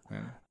stress. Yeah.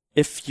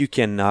 If you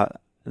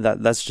cannot,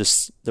 that's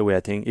just the way I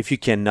think. If you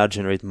cannot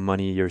generate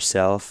money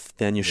yourself,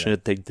 then you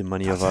shouldn't take the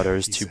money of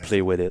others to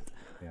play with it.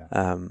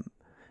 Yeah.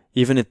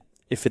 Even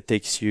if it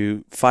takes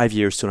you 5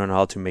 years to learn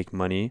how to make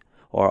money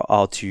or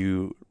how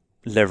to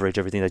leverage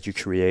everything that you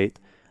create,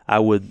 I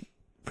would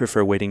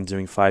prefer waiting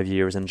during 5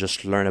 years and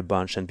just learn a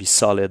bunch and be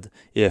solid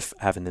if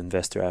I have an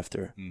investor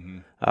after.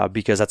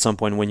 Because at some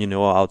point when you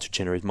know how to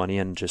generate money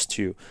and just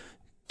to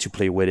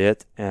play with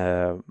it,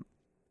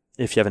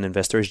 if you have an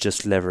investor, it's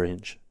just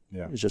leverage.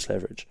 Yeah. It's just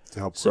leverage. To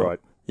help grow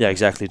it. Yeah,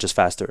 exactly. Just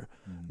faster.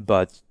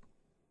 But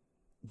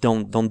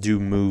don't do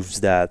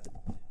moves that,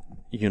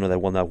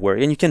 that will not work.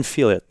 And you can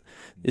feel it.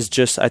 It's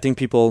just, I think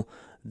people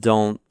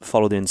don't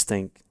follow the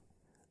instinct.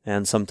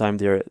 And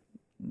sometimes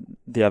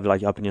they have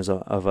like opinions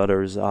of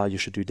others. You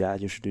should do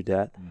that. You should do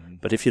that.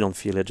 But if you don't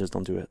feel it, just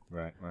don't do it.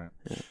 Right.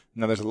 Yeah.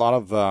 Now, there's a lot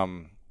of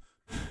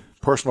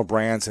personal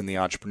brands in the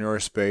entrepreneur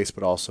space,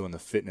 but also in the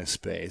fitness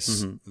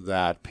space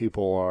that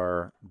people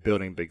are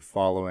building big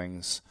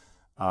followings,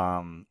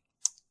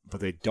 but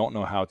they don't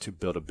know how to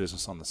build a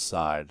business on the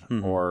side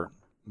or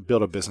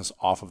build a business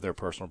off of their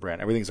personal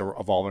brand. Everything's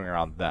evolving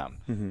around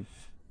them.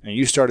 And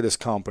you started this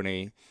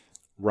company,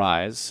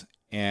 Rise,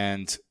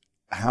 and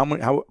how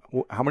many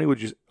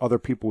other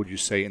people would you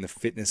say in the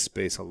fitness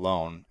space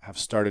alone have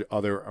started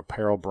other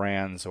apparel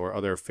brands or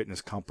other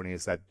fitness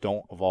companies that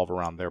don't evolve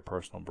around their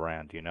personal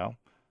brand? Do you know?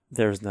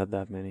 There's not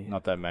that many.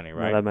 Not that many,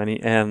 right? Not that many,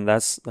 and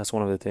that's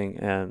one of the things.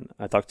 And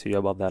I talked to you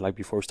about that like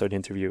before we started the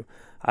interview.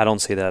 I don't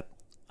say that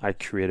I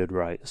created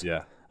Rise.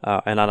 Yeah.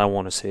 And I don't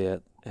want to say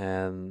it.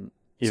 And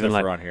even except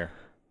like for on here.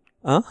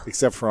 Huh?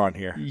 Except for on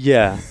here.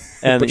 Yeah.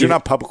 And but you're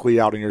not publicly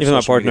out in your even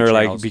social my partner,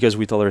 media like, because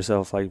we told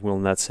ourselves like we'll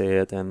not say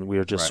it, and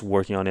we're just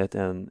working on it,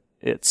 and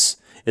it's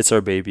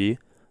our baby.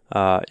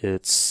 But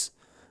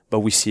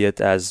we see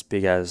it as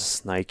big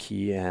as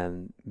Nike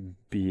and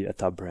be a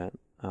top brand.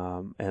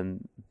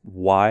 And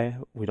why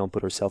we don't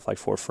put ourselves like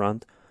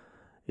forefront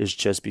is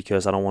just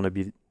because I don't want to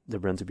be the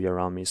brand to be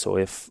around me. So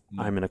if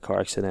I'm in a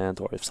car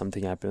accident or if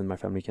something happened, my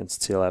family can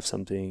still have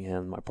something,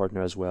 and my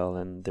partner as well.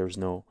 And there's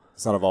no.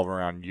 It's not evolving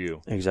around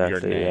you.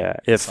 Exactly. Yeah.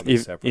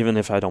 Even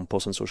if I don't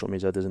post on social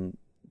media, it doesn't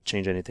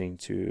change anything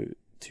to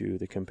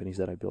the companies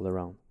that I build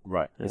around.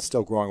 Right. Yeah. It's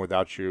still growing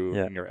without you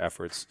and your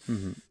efforts.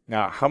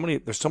 Now,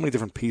 there's so many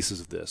different pieces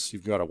of this.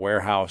 You've got a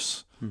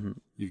warehouse.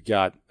 You've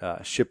got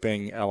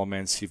shipping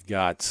elements. You've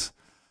got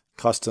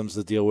customs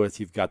to deal with.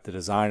 You've got the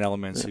design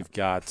elements. You've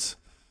got,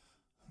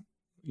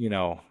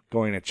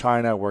 going to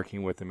China,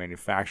 working with the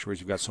manufacturers.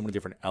 You've got so many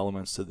different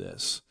elements to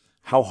this.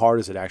 How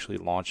hard is it actually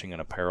launching an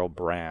apparel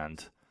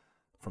brand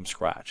from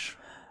scratch?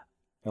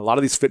 And a lot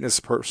of these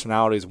fitness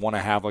personalities want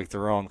to have like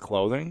their own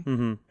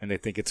clothing, and they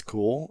think it's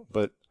cool,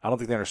 but I don't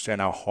think they understand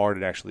how hard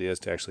it actually is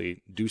to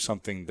actually do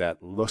something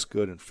that looks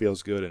good and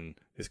feels good and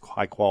is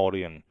high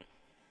quality. And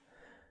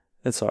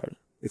it's hard.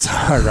 It's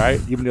hard, right?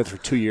 You've been doing it for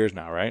 2 years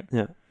now, right?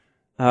 Yeah.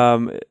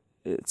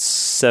 It's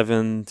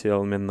 7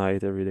 till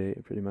midnight every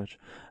day, pretty much.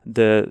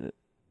 But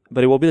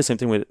it will be the same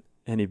thing with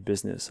any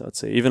business, I'd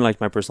say. Even like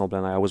my personal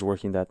brand, I was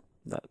working that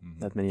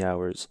many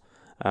hours.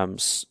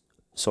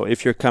 So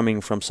if you're coming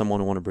from someone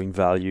who want to bring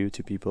value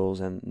to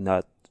people and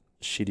not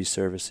shitty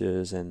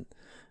services, and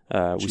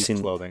we've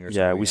seen clothing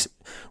or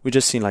we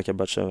just seen like a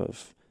bunch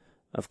of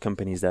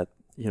companies that,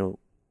 you know,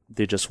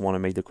 they just want to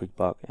make the quick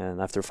buck,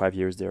 and after 5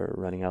 years they're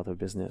running out of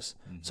business.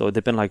 So it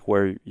depends like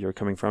where you're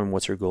coming from,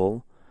 what's your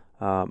goal.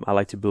 I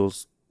like to build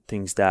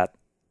things that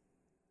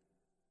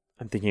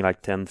I'm thinking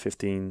like 10,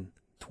 15,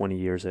 20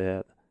 years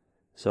ahead.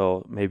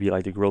 So maybe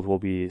like the growth will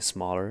be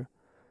smaller,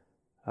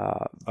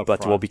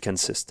 but will be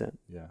consistent.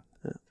 Yeah.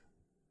 Okay.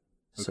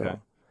 So,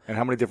 and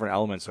how many different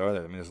elements are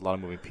there? I mean, there's a lot of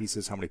moving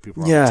pieces. How many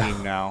people are on the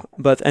team now?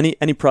 But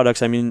any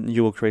products, I mean,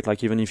 you will create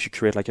like, even if you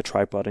create like a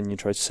tripod and you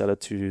try to sell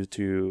it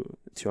to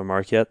a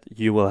market,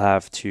 you will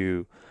have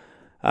to,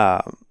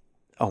 oh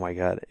my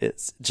God,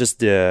 it's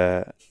just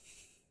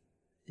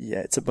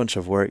it's a bunch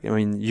of work. I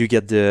mean, you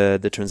get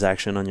the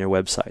transaction on your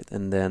website,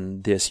 and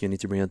then you need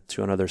to bring it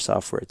to another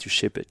software to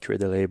ship it,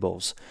 create the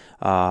labels,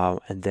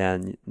 and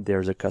then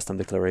there's a custom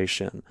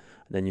declaration.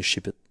 Then you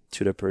ship it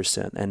to the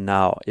person. And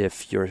now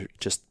if you're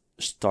just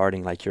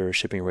starting, like your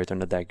shipping rates are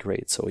not that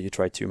great, so you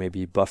try to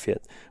maybe buff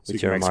it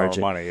with your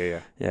margin. Money,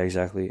 yeah,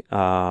 exactly.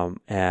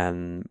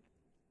 And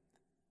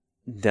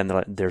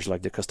then there's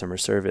like the customer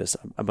service.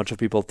 A bunch of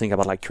people think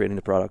about like creating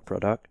the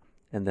product,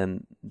 and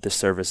then the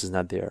service is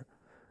not there.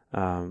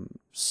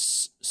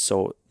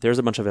 So there's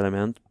a bunch of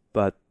elements,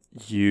 but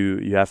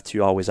you have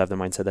to always have the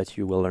mindset that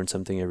you will learn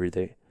something every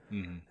day,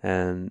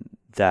 and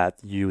that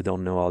you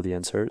don't know all the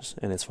answers,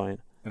 and it's fine.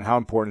 And how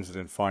important is it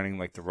in finding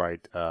like the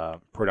right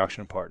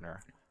production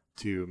partner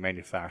to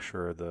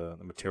manufacture the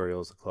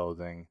materials, the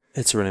clothing?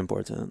 It's really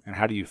important. And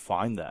how do you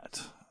find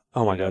that?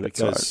 Oh my God,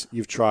 because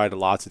you've tried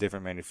lots of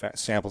different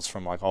samples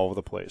from like all over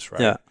the place, right?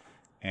 Yeah.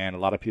 And a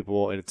lot of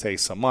people, it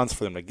takes some months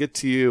for them to get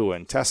to you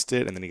and test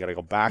it, and then you got to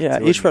go back to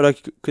it. Yeah, each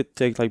product could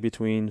take like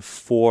between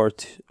 4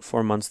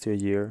 months to a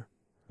year.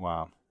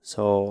 Wow.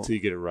 So you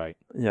get it right.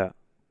 Yeah.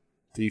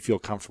 Do you feel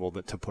comfortable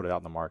to put it out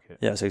in the market?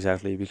 Yes,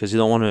 exactly. Because you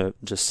don't want to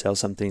just sell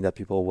something that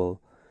people will,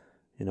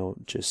 you know,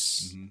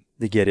 just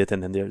they get it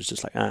and then they're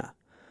just like,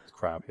 it's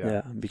crap.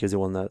 Yeah. Because they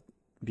will not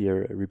be a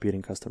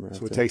repeating customer.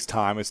 So it takes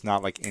time. It's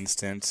not like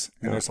instant.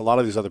 And there's a lot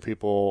of these other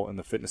people in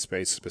the fitness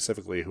space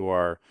specifically who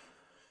are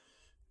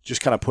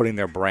just kind of putting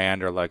their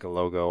brand or like a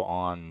logo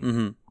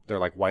on. They're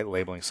like white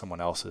labeling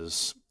someone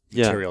else's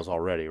materials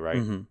already,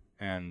 right?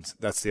 And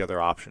that's the other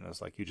option,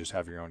 is like you just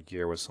have your own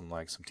gear with some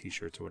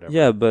T-shirts or whatever.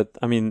 Yeah, but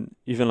I mean,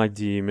 even like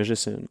the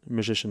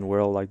musician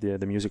world, like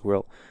the music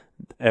world,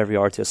 every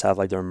artist have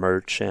like their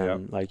merch,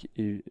 and like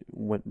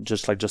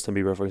just like Justin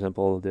Bieber, for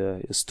example,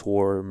 his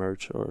tour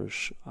merch, or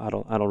I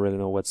don't really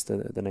know what's the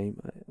name.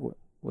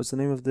 What's the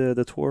name of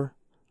the tour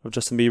of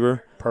Justin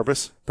Bieber?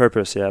 Purpose,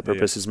 yeah.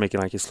 Purpose is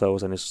making like his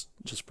clothes, and it's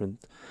just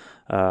print.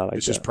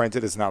 It's just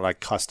printed. It's not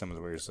like custom, is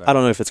what you're saying. I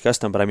don't know if it's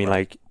custom, but I mean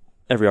like.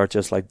 Every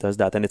artist like does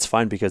that, and it's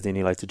fine because they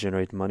need like to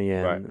generate money,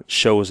 and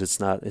shows it's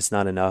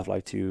not enough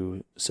like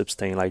to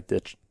sustain like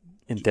the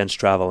intense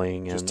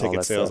traveling and just all ticket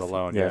that sales stuff.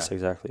 alone. Yes,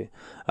 exactly.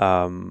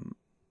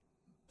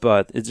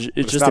 But it's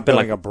just not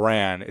building a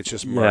brand. It's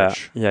just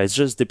merch. Yeah. It's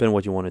just depending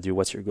what you want to do.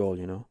 What's your goal?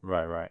 You know.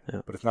 Right.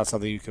 Yeah. But it's not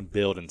something you can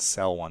build and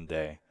sell one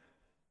day,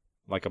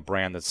 like a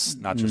brand that's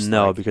not just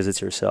because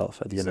it's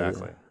yourself at the end of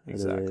the day.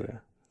 Exactly.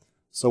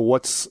 So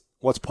what's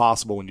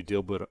possible when you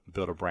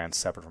build a brand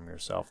separate from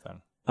yourself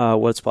then?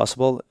 What's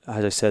possible,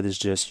 as I said,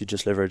 is you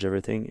just leverage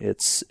everything.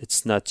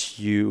 It's not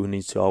you who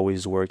needs to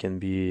always work and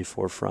be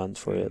forefront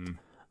for it,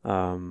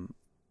 and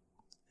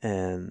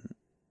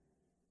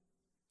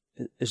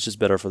it's just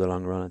better for the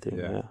long run, I think.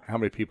 Yeah. How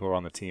many people are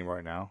on the team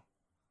right now?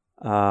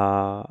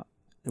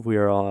 We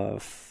are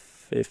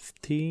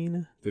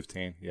 15.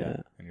 15, yeah.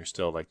 And you're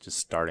still like just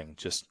starting,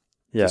 just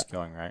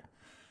going, right?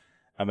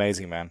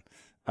 Amazing, man.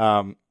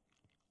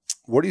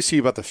 What do you see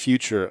about the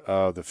future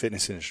of the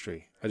fitness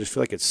industry? I just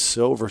feel like it's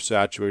so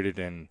oversaturated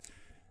in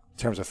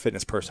terms of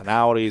fitness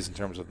personalities, in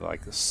terms of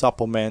like the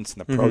supplements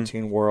and the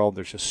protein world.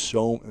 There's just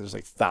there's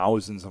like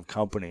thousands of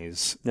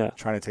companies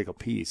trying to take a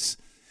piece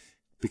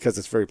because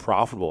it's very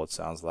profitable, it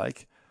sounds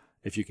like,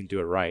 if you can do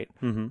it right.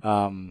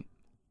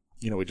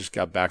 We just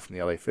got back from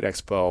the LA Fit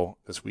Expo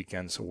this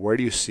weekend. So where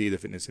do you see the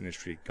fitness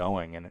industry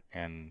going?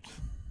 And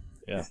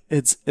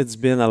it's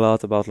been a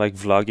lot about like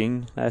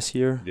vlogging last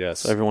year.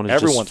 Yes, so everyone's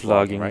just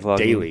vlogging, right? vlogging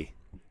Daily.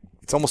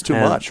 It's almost too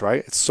much,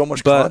 right? It's so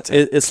much content.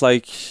 But it's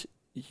like,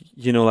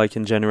 like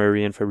in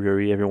January and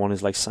February, everyone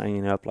is like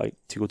signing up like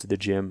to go to the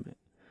gym.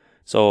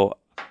 So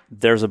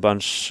there's a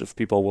bunch of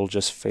people will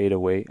just fade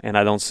away, and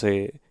I don't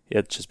say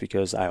it just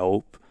because I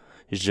hope.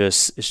 It's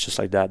just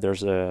like that.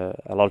 There's a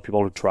lot of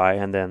people who try,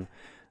 and then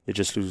they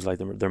just lose like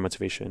their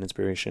motivation,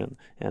 inspiration,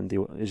 and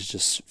it's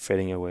just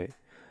fading away.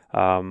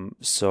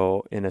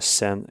 So in a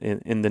sense,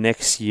 in the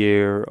next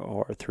year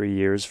or 3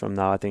 years from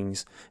now, I think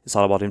it's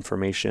all about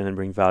information and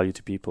bring value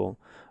to people.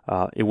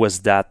 It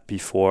was that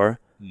before.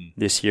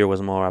 This year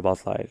was more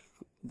about like,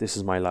 this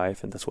is my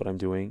life and that's what I'm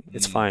doing.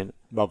 It's fine.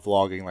 About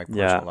vlogging, like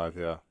personal life,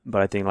 yeah.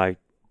 But I think like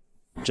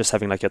just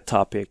having like a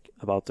topic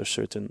about a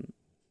certain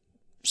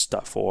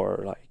stuff,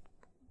 or like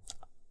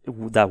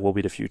that will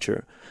be the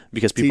future,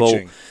 because people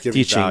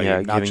giving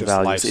value, giving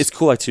value. It's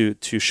cool like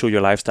to show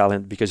your lifestyle,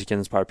 and because you can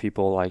inspire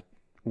people like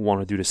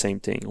want to do the same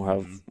thing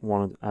or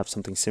want to have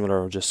something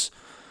similar or just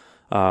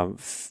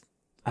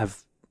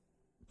have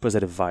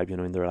positive vibe,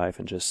 in their life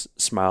and just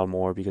smile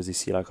more because they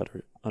see like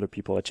other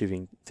people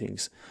achieving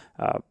things.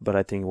 But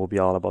I think it will be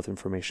all about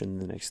information in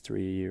the next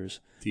 3 years.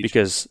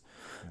 Because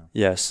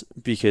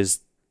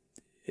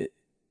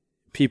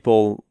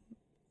people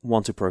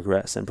want to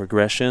progress, and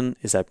progression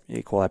is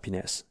equal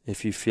happiness.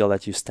 If you feel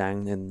that you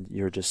stagnate and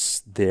you're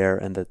just there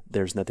and that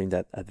there's nothing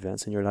that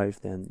advances in your life,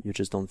 then you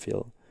just don't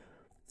feel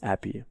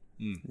happy.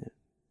 Yeah.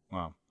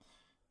 Wow.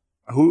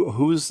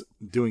 Who's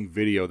doing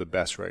video the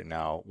best right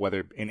now,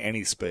 whether in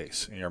any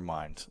space in your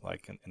mind,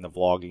 like in the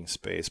vlogging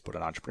space, but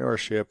in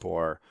entrepreneurship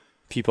or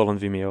people on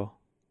Vimeo?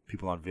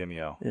 People on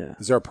Vimeo. Yeah.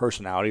 Is there a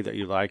personality that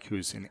you like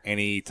who's in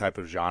any type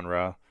of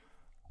genre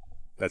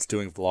that's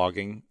doing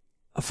vlogging?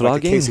 Vlogging?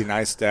 Like a Casey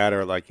Neistat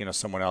or like,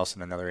 someone else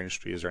in another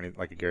industry. Is there any,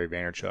 like a Gary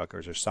Vaynerchuk, or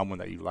is there someone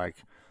that you like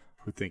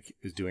who think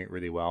is doing it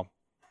really well?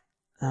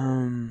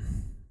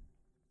 I'm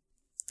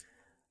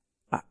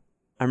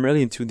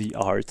really into the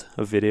art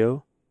of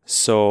video.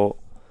 So,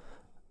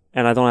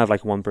 and I don't have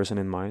like one person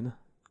in mind.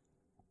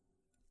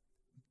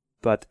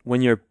 But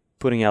when you're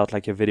putting out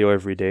like a video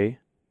every day,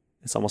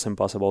 it's almost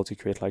impossible to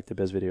create like the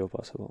best video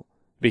possible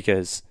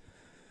because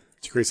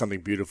to create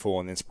something beautiful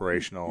and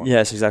inspirational.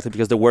 Yes, exactly,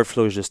 because the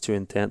workflow is just too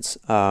intense.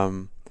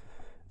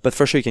 But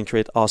for sure, you can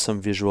create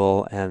awesome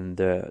visual, and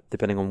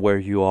depending on where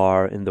you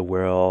are in the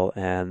world.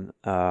 And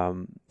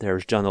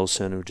there's John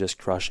Olson who just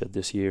crushed it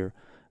this year.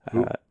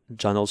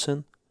 John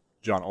Olson.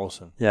 John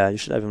Olson. Yeah, you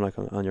should have him like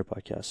on your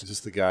podcast. Is this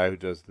the guy who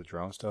does the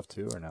drone stuff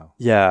too, or no?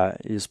 Yeah,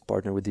 he's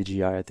partnered with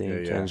DJI, I think,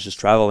 Yeah. and he's just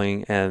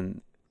traveling.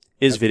 And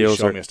his videos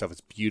show me stuff.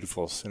 It's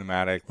beautiful,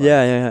 cinematic.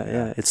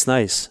 Yeah. It's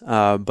nice.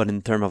 But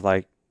in terms of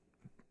like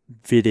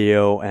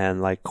video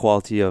and like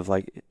quality of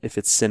like if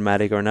it's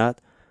cinematic or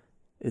not,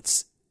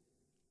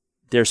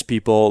 there's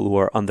people who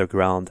are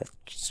underground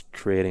that's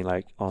creating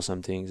like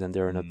awesome things, and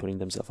they're not putting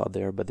themselves out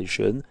there, but they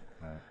should.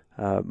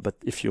 Right. But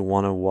if you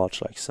want to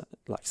watch like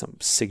some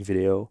sick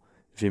video,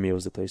 Vimeo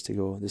is the place to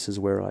go. This is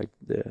where like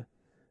the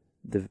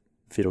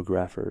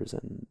videographers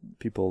and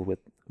people with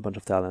a bunch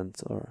of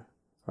talent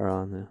are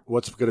on there.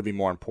 What's going to be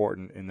more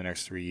important in the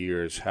next 3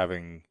 years?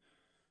 Having,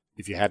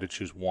 if you had to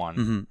choose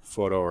one,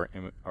 photo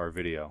or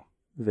video?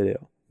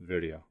 Video.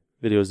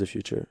 Video is the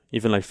future.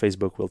 Even like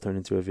Facebook will turn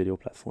into a video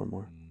platform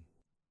more.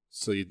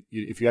 So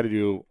if you had to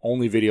do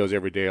only videos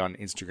every day on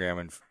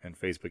Instagram and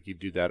Facebook, you'd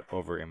do that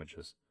over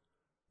images?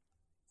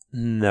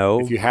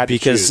 No, if you had to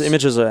because choose.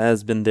 images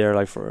has been there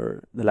like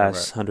for the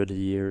last 100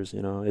 years.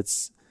 It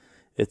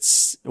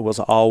will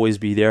always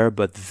be there.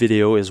 But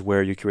video is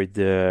where you create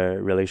the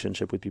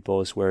relationship with people.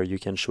 It's where you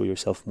can show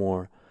yourself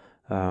more.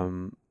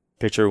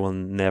 Picture will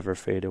never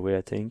fade away,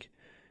 I think,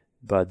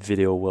 but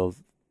video will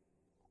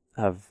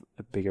have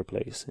a bigger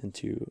place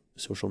into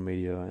social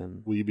media.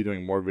 And will you be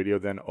doing more video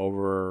then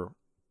over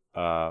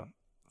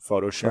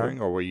photo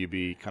sharing, or will you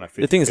be kind of?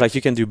 The thing is, like,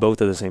 you can do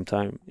both at the same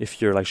time.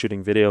 If you're like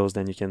shooting videos,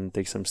 then you can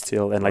take some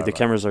still, and like the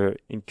cameras are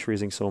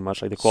increasing so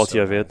much, like the quality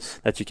of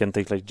it, that you can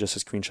take like just a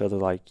screenshot of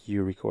like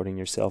you recording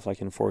yourself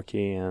like in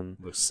 4K, and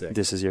looks sick.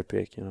 This is your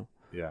pick,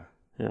 Yeah.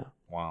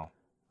 Wow.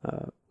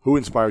 Who Who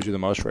inspires you the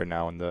most right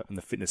now in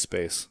the fitness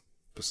space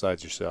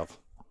besides yourself?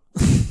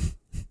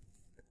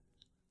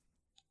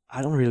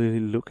 I don't really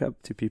look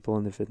up to people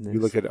in the fitness. You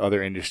look at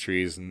other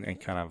industries and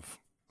kind of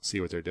see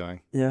what they're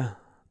doing. Yeah.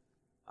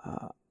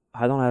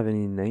 I don't have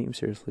any names,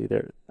 seriously.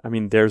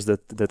 There's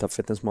the top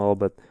fitness model,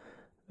 but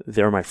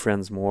they're my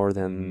friends more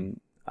than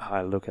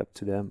I look up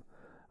to them.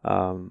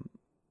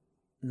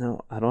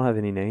 No, I don't have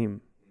any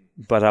name,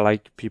 but I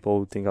like people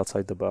who think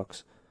outside the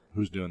box.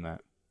 Who's doing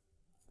that?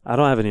 I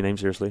don't have any name,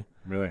 seriously.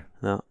 Really?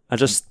 No, I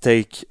just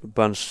take a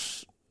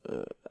bunch.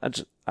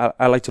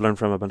 I like to learn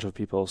from a bunch of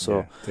people.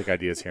 So take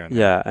ideas here and there.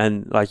 Yeah,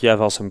 and like you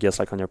have awesome guests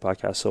like on your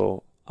podcast,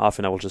 so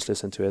often I will just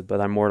listen to it. But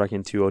I'm more like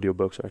into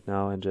audiobooks right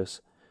now and just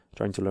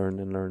trying to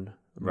learn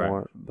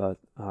more. But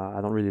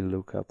I don't really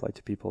look up like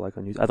to people like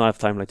on YouTube. I don't have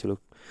time like to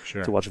look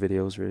to watch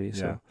videos really. Yeah.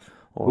 So,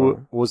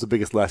 what was the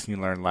biggest lesson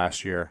you learned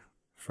last year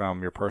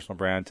from your personal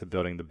brand to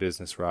building the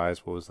business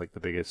rise? What was like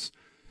the biggest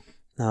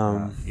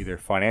either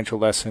financial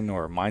lesson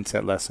or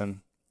mindset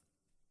lesson?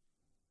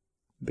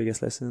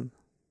 Biggest lesson?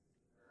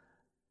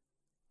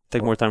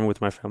 Take more time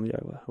with my family, I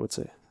would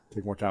say.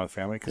 Take more time with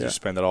family because you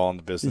spend it all on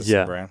the business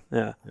and brand?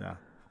 Yeah.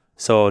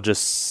 So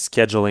just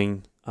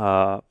scheduling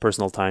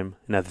personal time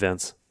in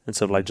advance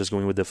instead of like just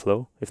going with the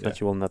flow. If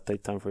not, you will not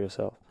take time for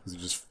yourself.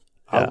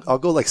 I'll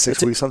go like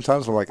 6 weeks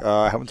sometimes. I'm like,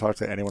 I haven't talked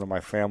to anyone in my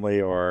family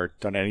or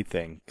done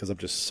anything because I'm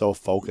just so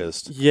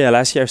focused. Yeah,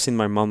 last year I've seen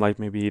my mom like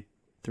maybe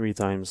 3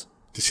 times.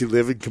 Does she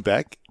live in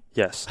Quebec?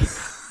 Yes.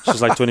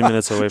 She's like 20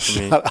 minutes away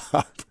from me. Shut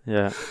up.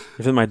 Yeah.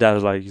 Even my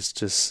dad like is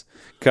just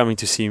coming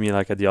to see me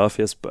like at the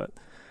office, but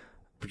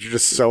you're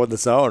just so in the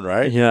zone,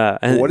 right? Yeah.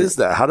 And what is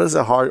that?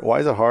 Why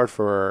is it hard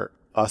for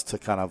us to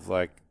kind of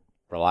like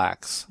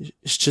relax?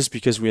 It's just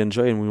because we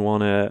enjoy and we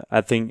want to.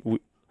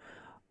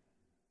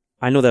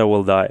 I know that I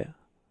will die.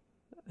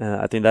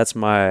 I think that's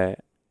my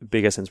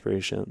biggest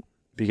inspiration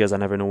because I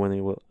never know when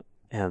it will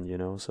end,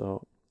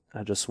 So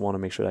I just want to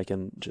make sure I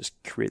can just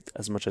create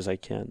as much as I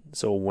can.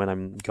 So when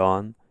I'm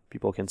gone,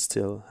 people can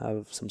still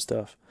have some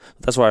stuff.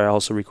 That's why I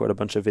also record a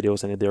bunch of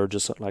videos, and they're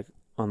just like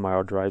on my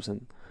hard drives,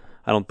 and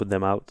I don't put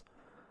them out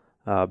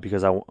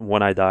because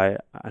when I die,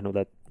 I know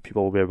that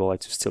people will be able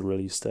to still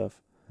release stuff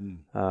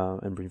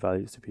and bring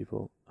value to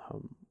people.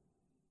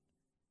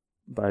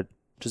 But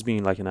just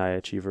being like an high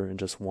achiever and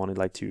just wanting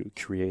to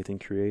create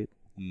and create,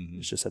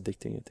 it's just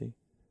addicting, I think.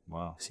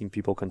 Wow. Seeing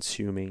people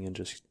consuming and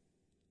just,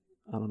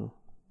 I don't know.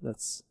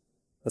 That's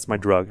my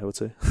drug, I would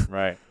say.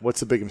 Right. What's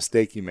the big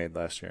mistake you made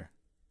last year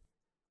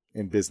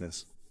in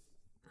business?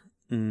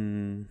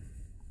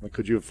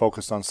 Could you have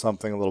focused on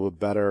something a little bit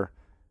better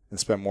and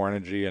spent more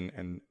energy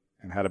and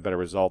had a better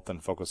result than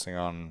focusing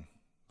on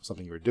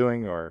something you were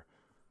doing? Or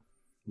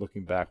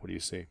looking back, what do you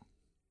see?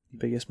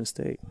 Biggest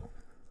mistake?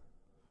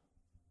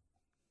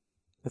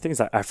 The thing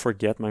is, I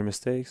forget my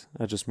mistakes.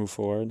 I just move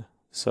forward.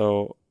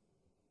 So,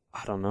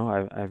 I don't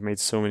know. I've made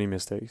so many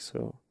mistakes.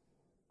 So,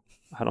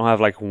 I don't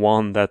have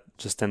one that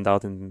just stand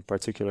out in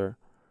particular.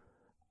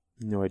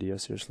 No idea,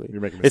 seriously.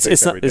 You're making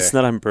mistakes every day. It's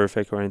not I'm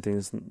perfect or anything.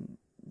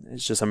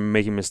 It's just I'm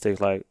making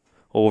mistakes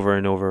over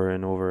and over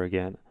and over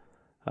again.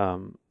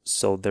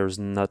 So there's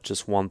not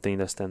just one thing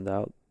that stand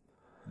out.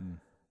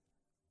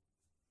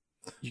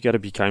 You got to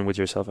be kind with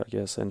yourself, I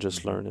guess, and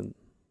just learn. And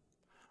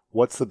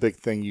what's the big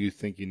thing you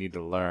think you need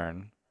to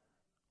learn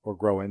or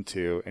grow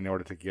into in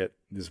order to get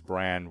this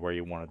brand where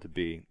you want it to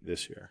be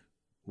this year?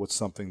 What's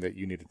something that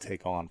you need to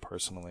take on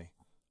personally,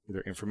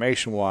 either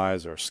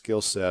information-wise or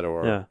skill set,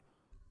 or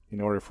in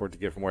order for it to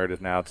get from where it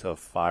is now to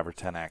 5 or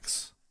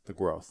 10x the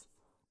growth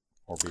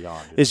or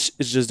beyond? It's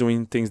just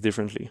doing things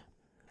differently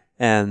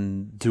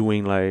and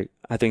doing I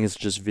think it's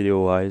just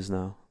video-wise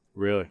now.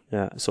 Really?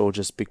 Yeah. So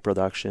just big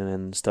production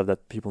and stuff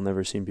that people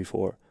never seen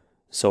before.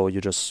 So you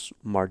just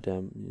mark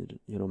them,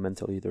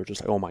 mentally. They're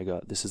just oh my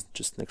God, this is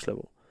just next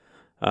level.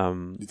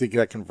 Do you think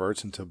that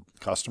converts into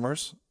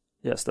customers?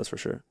 Yes, that's for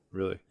sure.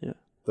 Really? Yeah.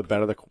 The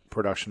better the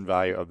production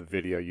value of the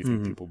video, you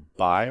think people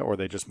buy, or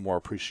they just more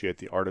appreciate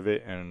the art of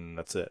it and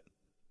that's it?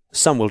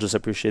 Some will just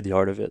appreciate the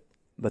art of it,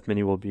 but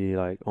many will be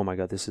like, oh my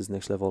God, this is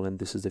next level and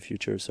this is the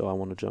future, so I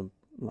want to jump.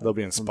 They'll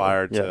be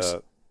inspired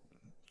to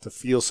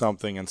feel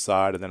something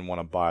inside and then want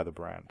to buy the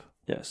brand.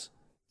 Yes.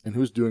 And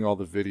who's doing all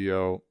the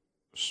video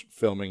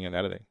filming and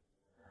editing?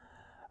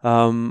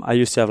 I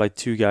used to have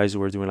 2 guys who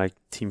were doing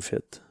Team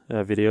Fitt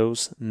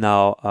videos.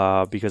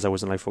 Now, because I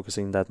wasn't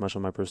focusing that much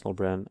on my personal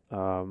brand,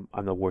 I'm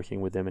not working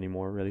with them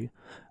anymore, really.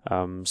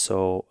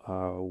 So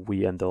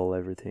we handle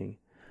everything.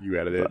 You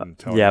edit it and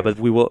tell but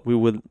we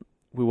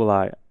will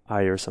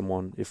hire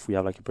someone if we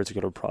have a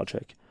particular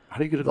project. How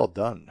do you get it all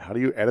done? How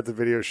do you edit the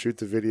video, shoot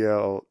the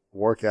video,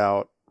 work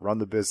out, run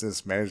the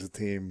business, manage the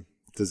team,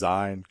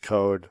 design,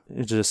 code?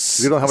 You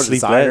just you don't have a sleep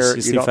designer. less,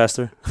 you sleep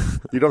faster.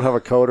 You don't have a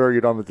coder. You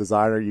don't have a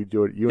designer. You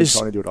do it. You and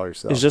Tony do it all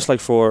yourself. It's just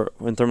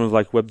in terms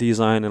of web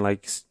design and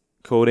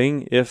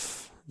coding.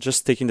 If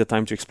just taking the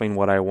time to explain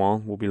what I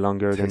want will be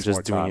longer than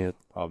just doing it.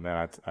 Oh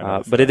man, I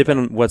know but it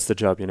depends on what's the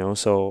job,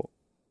 So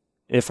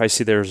if I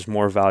see there's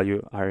more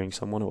value hiring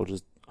someone, I will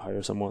just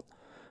hire someone.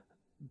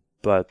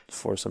 But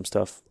for some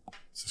stuff,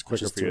 it's just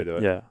quicker for you to do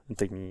it. Yeah, it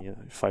take me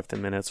 5-10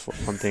 minutes for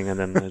one thing, and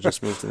then I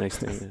just move to the next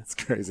thing. Yeah. It's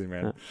crazy,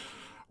 man. Yeah.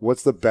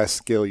 What's the best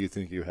skill you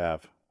think you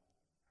have?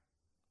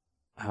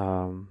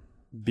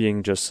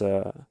 Being just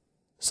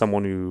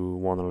someone who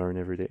want to learn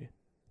every day.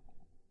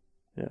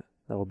 Yeah,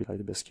 that would be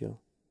the best skill.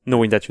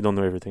 Knowing that you don't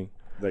know everything.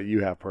 That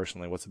you have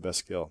personally, what's the best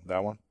skill?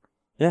 That one?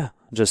 Yeah,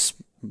 just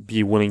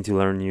be willing to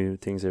learn new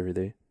things every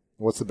day.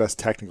 What's the best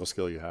technical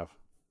skill you have?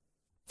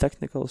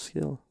 Technical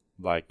skill?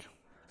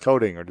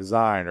 Coding or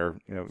design or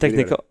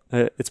technical.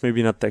 It's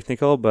maybe not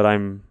technical, but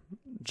I'm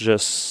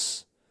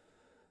just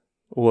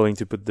willing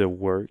to put the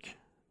work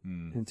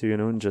into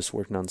and just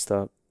work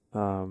nonstop.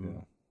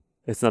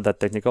 It's not that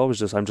technical. It's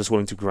just I'm just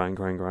willing to grind,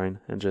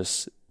 and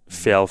just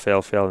fail,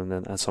 and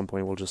then at some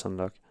point we'll just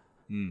unlock.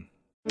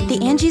 The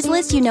Angie's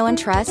List you know and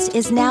trust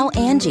is now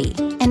Angie,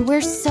 and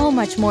we're so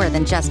much more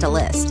than just a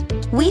list.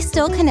 We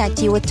still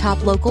connect you with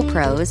top local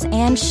pros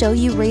and show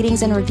you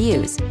ratings and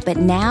reviews, but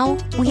now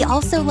we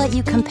also let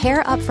you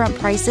compare upfront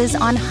prices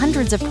on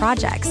hundreds of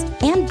projects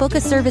and book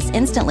a service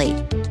instantly.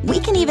 We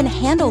can even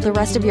handle the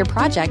rest of your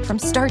project from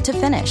start to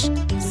finish.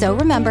 So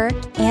remember,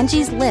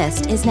 Angie's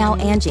List is now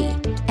Angie,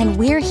 and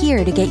we're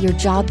here to get your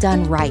job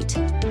done right.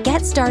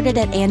 Get started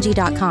at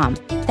Angie.com.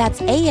 That's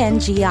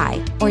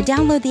ANGI, or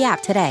download the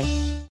app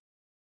today.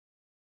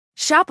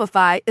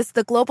 Shopify is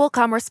the global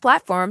commerce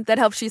platform that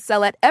helps you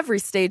sell at every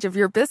stage of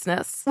your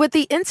business. With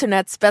the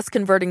internet's best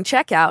converting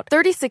checkout,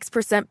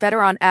 36%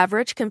 better on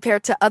average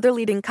compared to other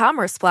leading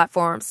commerce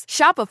platforms,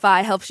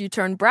 Shopify helps you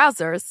turn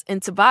browsers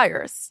into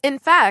buyers. In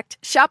fact,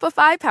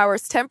 Shopify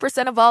powers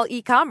 10% of all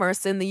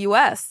e-commerce in the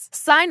U.S.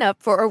 Sign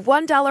up for a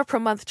 $1 per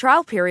month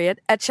trial period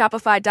at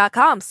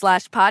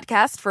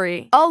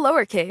shopify.com/podcastfree. All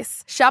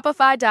lowercase,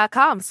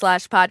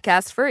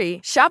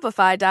 shopify.com/podcastfree,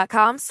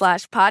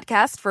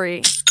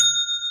 shopify.com/podcastfree.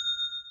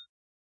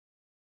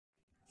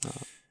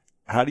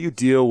 How do you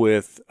deal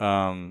with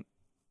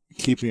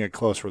keeping a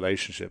close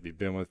relationship. You've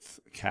been with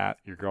Kat,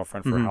 your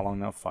girlfriend, for how long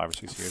now? 5 or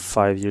 6 years?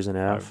 5 years and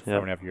a half. Five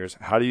and a half years.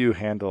 How do you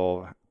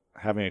handle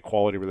having a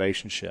quality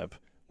relationship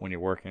when you're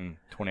working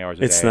 20 hours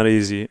a day? It's not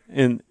easy.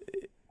 And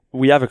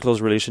we have a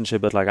close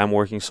relationship, but like I'm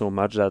working so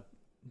much that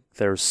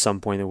there's some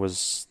point it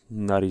was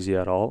not easy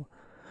at all.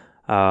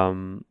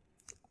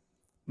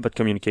 But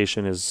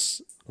communication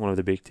is one of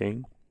the big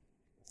things.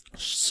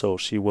 So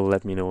she will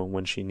let me know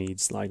when she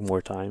needs like more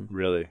time.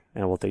 Really?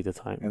 And we'll take the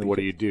time. And what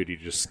do you do? Do you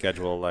just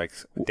schedule like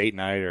a date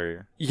night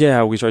or?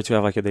 Yeah, we try to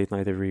have like a date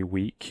night every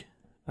week.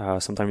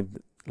 Sometimes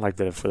like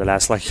for the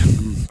last like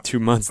 2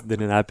 months it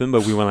didn't happen,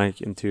 but we went like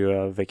into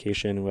a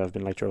vacation. We have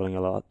been like traveling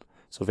a lot.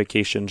 So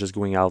vacation, just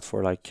going out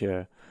for like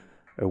a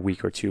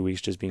week or 2 weeks,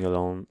 just being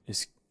alone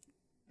is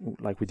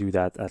like we do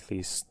that at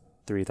least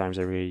 3 times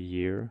every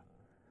year.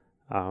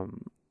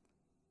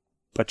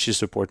 But she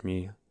supports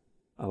me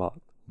a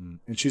lot.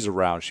 And she's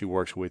around. She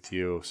works with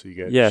you, so you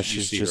get. Yeah,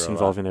 she's just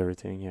involved in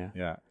everything. Yeah.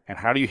 Yeah. And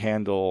how do you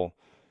handle,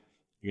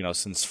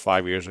 since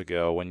 5 years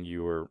ago when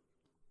you were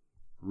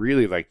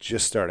really like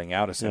just starting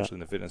out essentially in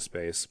the fitness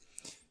space,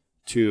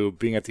 to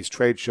being at these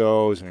trade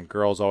shows and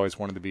girls always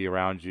wanted to be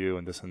around you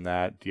and this and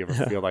that? Do you ever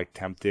feel like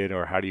tempted,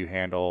 or how do you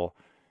handle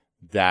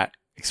that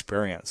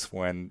experience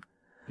when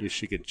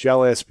she get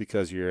jealous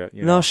because you're?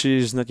 No,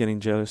 she's not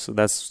getting jealous. So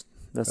that's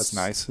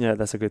nice. Yeah,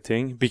 that's a good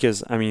thing,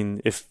 because I mean,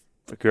 if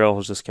a girl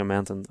who just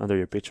commenting under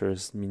your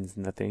pictures means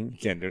nothing. You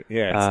can't do it.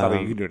 Yeah, it's not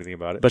like you can do anything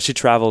about it. But she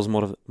travels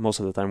most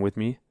of the time with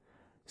me,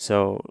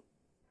 so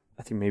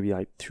I think maybe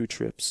like 2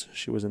 trips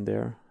she wasn't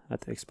there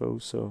at the expo.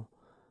 So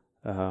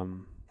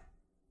I'm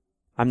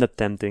not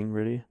tempting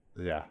really.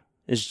 Yeah,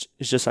 it's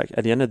just like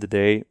at the end of the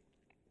day,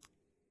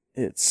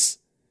 it's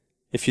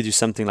if you do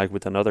something like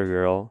with another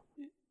girl,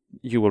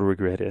 you will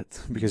regret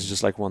it because it's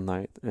just like one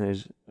night,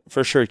 and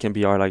for sure it can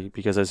be hard, like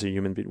because as a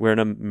human being, we're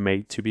not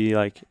made to be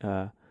like.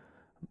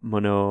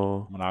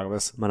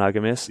 Monogamous.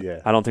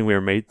 Yeah. I don't think we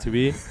were made to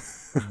be,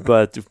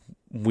 but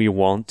we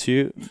want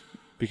to,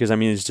 because I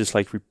mean it's just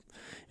like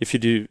if you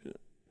do,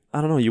 I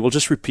don't know, you will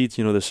just repeat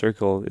the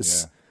circle.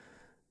 It's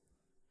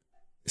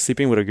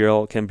sleeping with a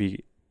girl can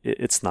be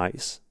it's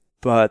nice,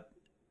 but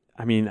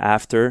I mean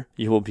after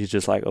you will be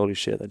just like, holy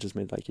shit, I just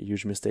made like a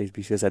huge mistake,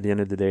 because at the end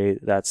of the day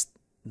that's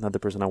not the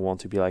person I want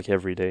to be like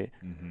every day.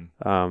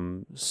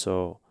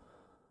 So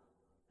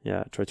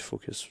yeah, try to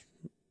focus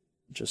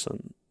just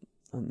on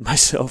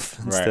myself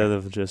instead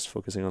of just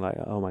focusing on like,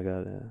 oh my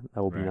god,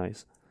 that would be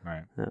nice.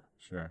 Right. Yeah.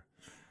 Sure.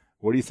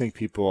 What do you think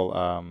people?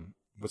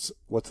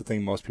 What's the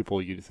thing most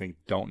people you think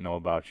don't know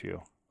about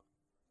you?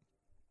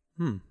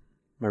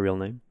 My real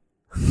name.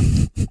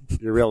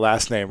 Your real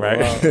last name,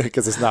 right?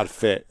 Because it's not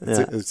Fitt.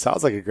 It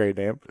sounds like a great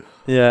name.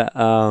 Yeah.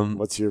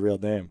 What's your real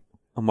name?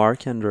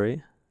 Marc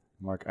Andre.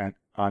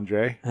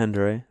 Andre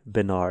Benard.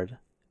 Benard.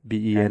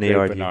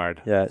 Benard.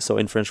 Yeah. So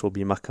in French will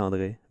be Marc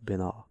Andre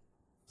Benard.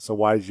 So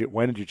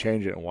when did you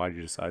change it, and why did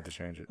you decide to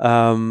change it?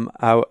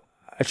 I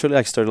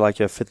actually started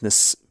like a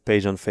fitness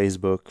page on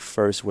Facebook.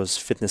 First was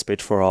fitness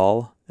page for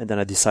all, and then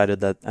I decided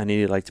that I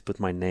needed like to put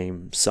my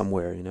name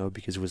somewhere,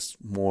 because it was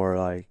more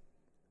like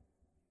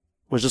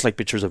it was just like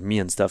pictures of me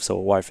and stuff. So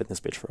why fitness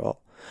page for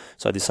all?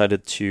 So I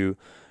decided to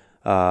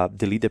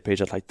delete the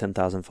page at like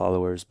 10,000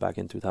 followers back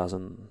in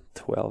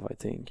 2012, I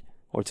think,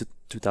 or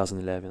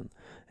 2011,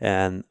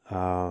 and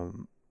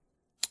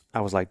I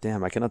was like,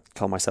 damn, I cannot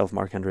call myself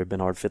Marc-Andre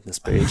Benard Fitness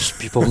Page.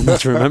 People will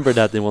not remember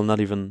that. They will not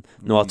even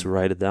know how to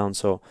write it down.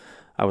 So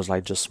I was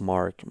like, just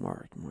Marc,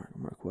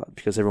 what?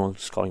 Because everyone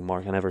was calling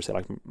Marc. I never said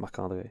like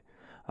Marc-Andre.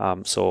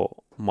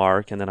 So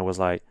Marc, and then I was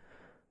like,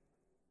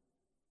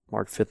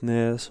 Marc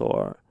Fitness,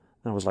 or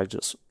I was like,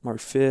 just Marc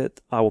Fitt.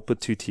 I will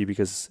put 2T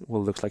because it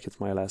will look like it's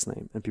my last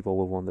name, and people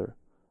will wonder.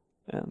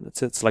 And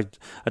that's it. It's like,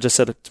 I just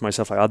said it to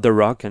myself, like, The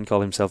Rock can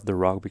call himself The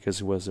Rock because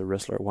he was a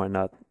wrestler. Why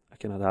not? I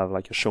cannot have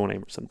like a show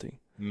name or something.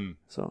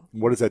 So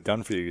what has that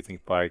done for you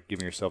think, by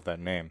giving yourself that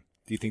name?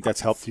 Do you think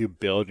that's helped you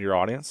build your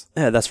audience?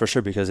 Yeah, that's for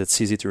sure, because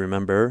it's easy to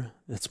remember.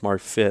 It's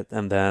Marc Fitt,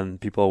 and then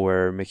people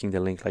were making the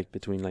link like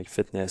between like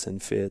fitness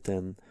and fit,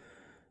 and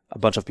a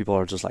bunch of people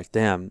are just like,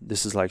 damn,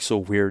 this is like so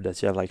weird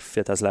that you have like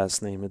Fitt as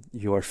last name.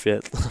 You are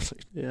Fitt. I was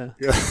like, yeah.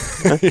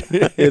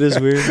 It is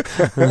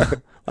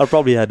weird. I'll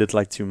probably add it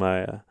like to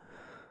my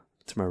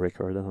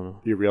record. I don't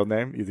know. Your real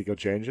name? You think you'll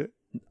change it?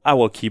 I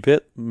will keep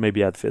it.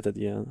 Maybe add Fitt at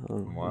the end.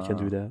 You can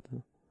do that.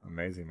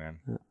 Amazing, man.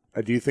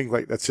 Yeah. Do you think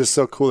like that's just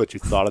so cool that you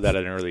thought of that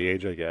at an early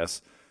age, I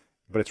guess,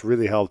 but it's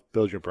really helped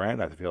build your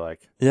brand, I feel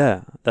like.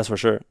 Yeah, that's for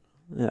sure.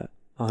 Yeah,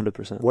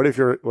 100%. What if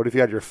you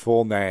had your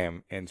full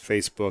name in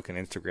Facebook and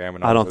Instagram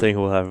and all? I don't think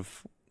we'll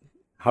have.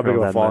 How big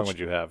of a following would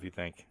you have, you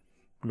think?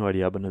 No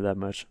idea, but not that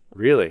much.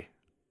 Really?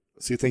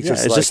 So you think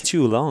it's just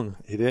too long.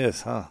 It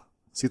is, huh?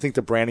 So you think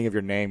the branding of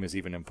your name is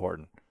even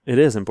important? It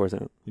is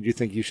important. Do you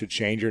think you should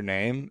change your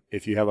name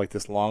if you have like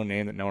this long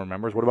name that no one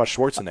remembers? What about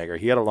Schwarzenegger?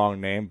 He had a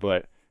long name,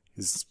 but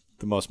he's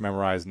the most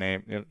memorized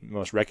name,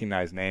 most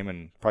recognized name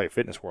in probably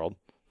fitness world.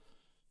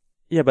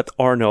 Yeah, but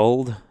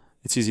Arnold,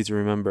 it's easy to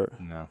remember.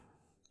 No,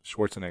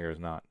 Schwarzenegger is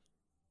not.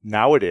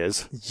 Now it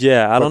is.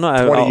 Yeah, I don't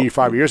know.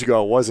 25 years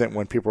ago, it wasn't,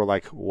 when people were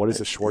like, what is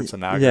the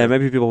Schwarzenegger? Yeah,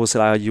 maybe people will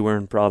say, you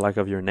weren't proud like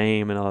of your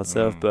name and all that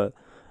stuff. But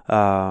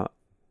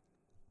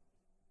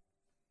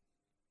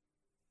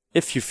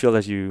if you feel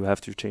that you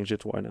have to change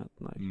it, why not?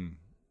 Like,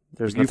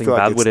 there's nothing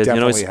bad with it.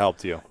 Definitely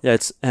helped you. Yeah,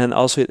 and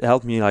also it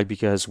helped me, like,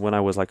 because when I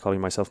was like calling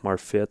myself Marc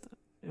Fitt,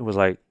 it was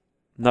like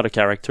not a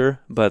character,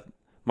 but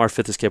Marc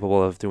Fitt is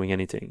capable of doing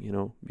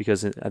anything,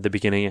 because at the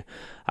beginning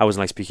I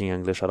wasn't like speaking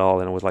English at all,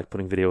 and I was like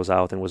putting videos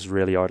out, and it was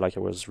really hard. Like I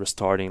was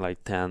restarting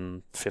like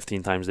 10,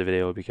 15 times the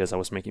video because I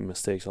was making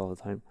mistakes all the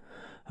time.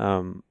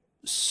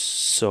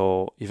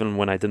 So even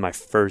when I did my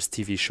first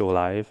TV show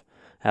live,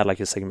 I had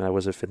like a segment. I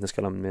was a fitness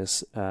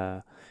columnist,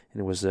 and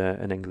it was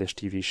an English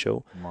TV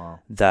show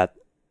that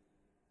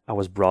I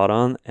was brought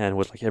on, and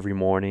was like every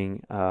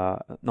morning,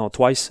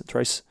 twice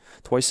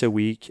a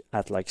week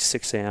at like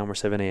 6 a.m. or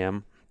 7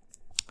 a.m.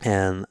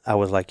 And I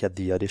was like at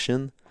the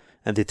audition,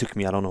 and they took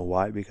me. I don't know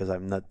why, because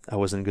I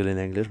wasn't good in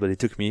English, but they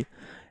took me.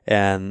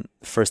 And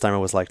first time I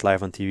was like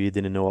live on TV,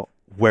 didn't know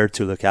where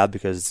to look at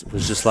because it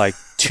was just like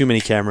too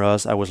many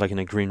cameras. I was like in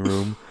a green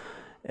room,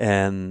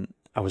 and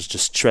I was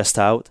just stressed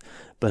out.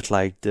 But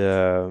like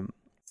the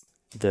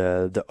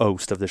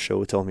host of the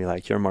show told me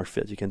like, "You're Marc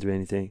Fitt, you can do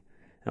anything."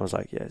 And I was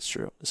like, "Yeah, it's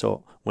true."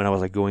 So when I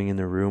was like going in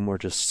the room or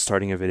just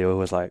starting a video, it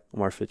was like,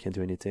 "Marc Fitt can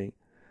do anything."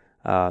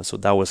 So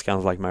that was kind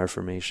of like my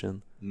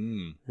affirmation.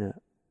 Yeah.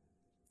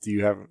 Do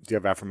you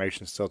have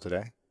affirmations still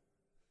today?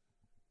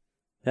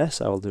 Yes,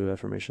 I will do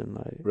affirmation.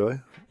 Really?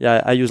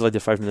 Yeah, I use like the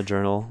 5-minute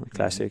journal,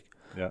 classic.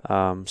 Yeah.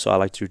 So I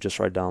like to just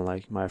write down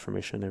like my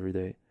affirmation every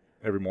day.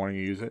 Every morning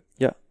you use it?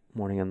 Yeah,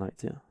 morning and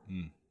night. Yeah.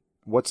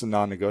 What's a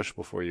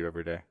non-negotiable for you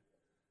every day?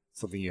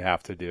 Something you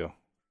have to do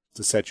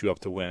to set you up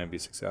to win and be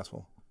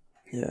successful.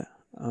 Yeah.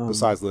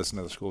 Besides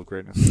listening to the School of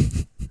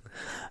Greatness.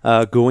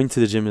 Going to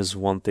the gym is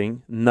one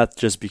thing, not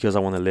just because I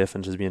want to lift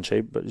and just be in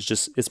shape, but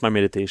it's my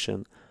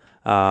meditation.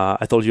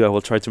 I told you I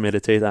will try to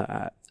meditate.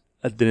 I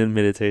didn't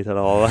meditate at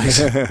all.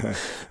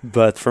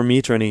 But for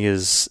me, training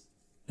is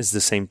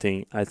the same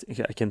thing. I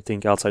can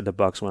think outside the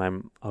box when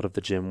I'm out of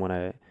the gym, when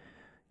I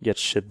get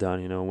shit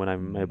done, when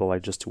I'm able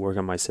like just to work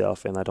on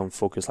myself, and I don't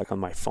focus like on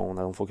my phone.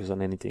 I don't focus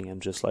on anything. I'm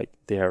just like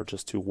there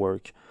just to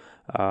work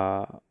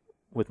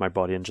with my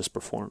body and just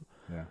perform.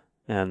 Yeah.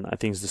 And I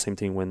think it's the same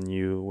thing when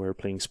you were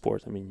playing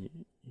sport. I mean,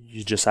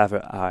 you just have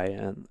an eye,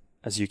 and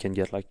as you can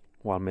get like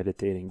while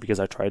meditating, because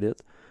I tried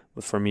it.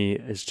 But for me,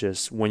 it's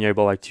just when you're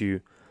able like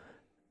to,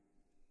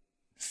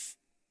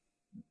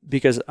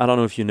 because I don't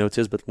know if you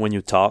notice, but when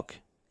you talk,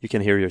 you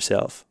can hear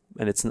yourself,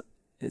 and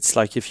it's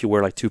like if you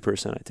were like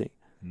 2%, I think.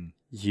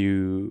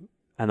 You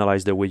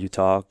analyze the way you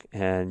talk,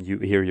 and you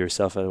hear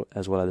yourself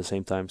as well at the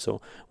same time.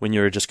 So when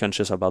you're just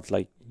conscious about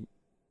like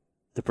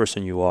the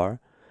person you are,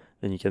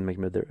 then you can make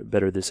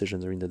better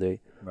decisions during the day.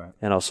 Right.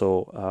 And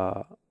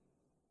also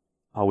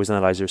always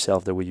analyze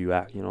yourself the way you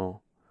act.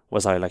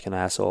 Was I like an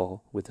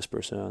asshole with this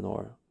person,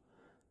 or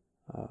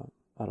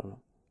I don't know.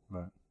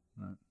 Right.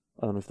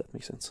 I don't know if that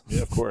makes sense.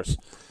 Yeah, of course.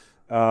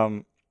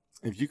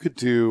 If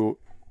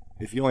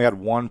you only had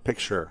one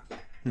picture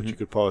that you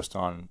could post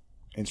on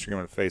Instagram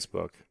and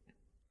Facebook,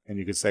 and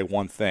you could say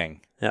one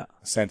thing, a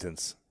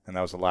sentence, and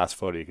that was the last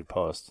photo you could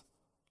post,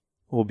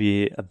 will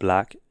be a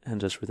black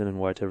and just written in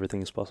white,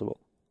 everything is possible.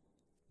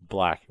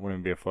 Black. It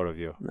wouldn't be a photo of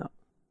you. No.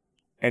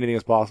 Anything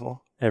is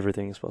possible?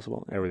 Everything is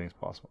possible. Everything's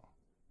possible.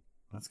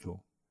 That's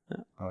cool.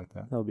 Yeah. I like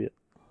that. That'll be it.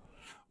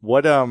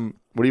 What are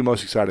you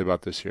most excited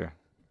about this year?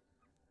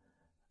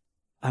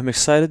 I'm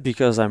excited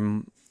because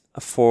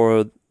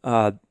for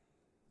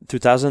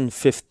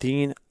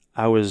 2015,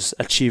 I was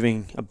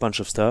achieving a bunch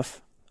of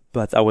stuff,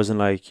 but I wasn't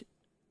like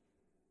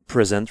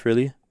present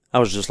really. I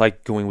was just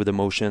like going with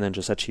emotion and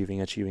just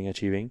achieving.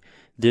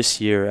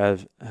 This year,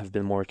 I've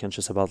been more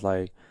conscious about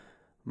like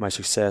my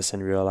success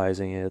and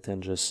realizing it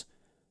and just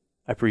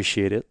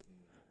appreciate it.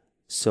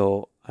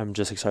 So I'm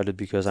just excited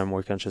because I'm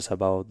more conscious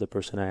about the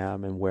person I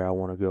am and where I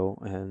want to go,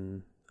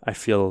 and I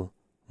feel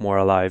more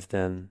alive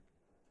than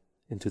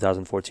in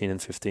 2014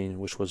 and 15,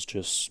 which was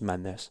just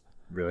madness.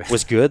 Really? It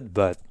was good,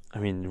 but I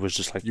mean, it was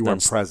just like you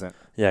weren't present.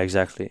 Yeah,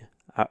 exactly.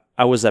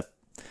 I was at,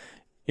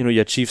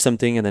 you achieve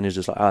something and then it's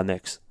just like,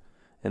 next.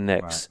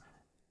 Right.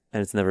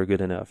 And it's never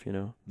good enough,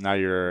 Now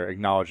you're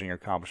acknowledging your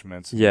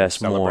accomplishments. Yes,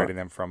 celebrating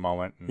them for a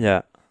moment.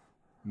 Yeah.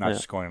 Not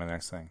just going to the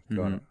next thing.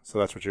 So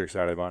that's what you're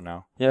excited about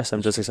now? Yes,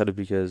 I'm just excited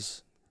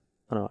because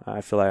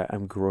I feel like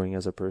I'm growing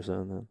as a person.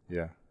 And,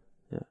 yeah.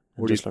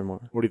 And just learn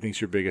more. What do you think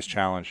is your biggest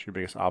challenge, your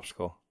biggest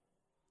obstacle?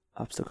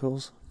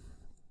 Obstacles?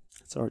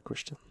 It's a hard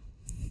question.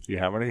 Do you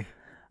have any?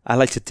 I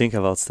like to think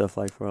about stuff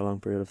like for a long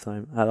period of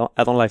time.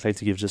 I don't like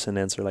to give just an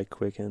answer like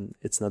quick and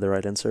it's not the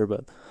right answer,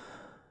 but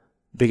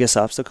biggest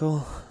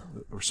obstacle?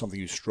 Or something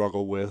you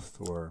struggle with,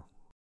 or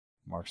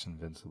Marc's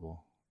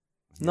invincible?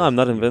 No, I'm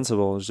not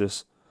invincible. It's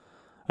just,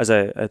 as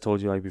I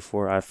told you like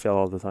before, I fail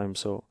all the time,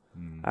 so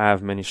I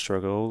have many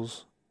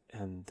struggles,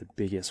 and the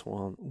biggest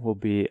one will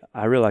be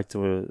I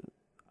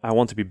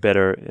want to be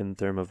better in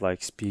terms of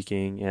like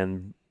speaking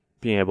and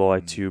being able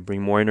like to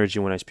bring more energy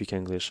when I speak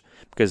English,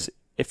 because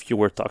if you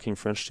were talking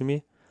French to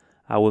me,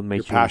 I will make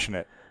You're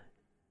passionate.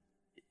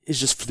 It's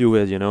just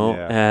fluid,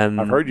 Yeah. And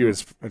I've heard you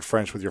in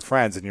French with your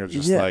friends, and you're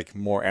just like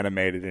more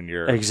animated in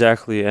your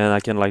exactly. And I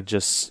can like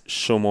just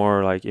show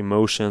more like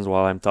emotions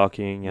while I'm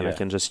talking, and I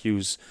can just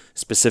use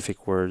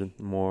specific word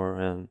more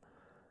and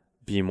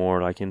be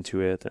more like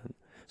into it. And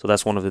so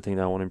that's one of the things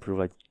that I want to improve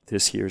like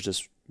this year is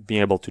just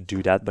being able to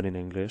do that, but in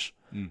English,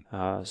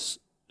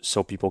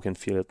 so people can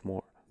feel it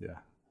more. Yeah.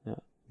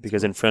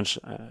 Because in French,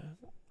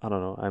 I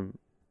don't know,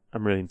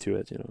 I'm really into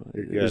it.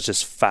 It's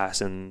just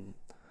fast and.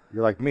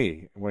 You're like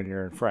me when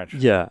you're in French.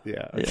 Yeah.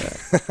 Yeah.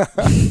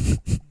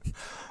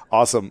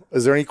 Awesome.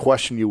 Is there any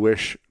question you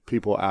wish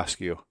people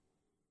ask you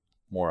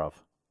more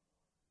of?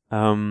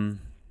 I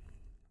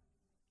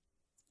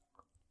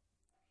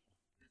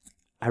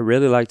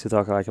really like to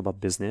talk like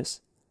about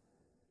business,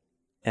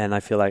 and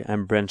I feel like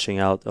I'm branching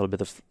out a little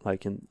bit of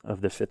like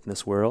of the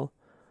fitness world.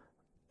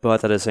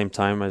 But at the same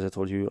time, as I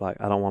told you, like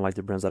I don't want like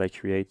the brands that I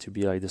create to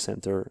be like the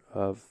center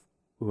of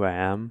who I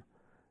am.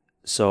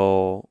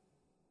 So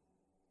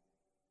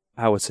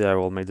I would say I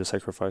will make the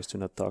sacrifice to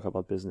not talk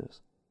about business.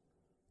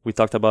 We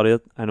talked about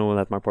it. I know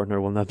that my partner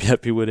will not be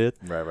happy with it.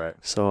 Right.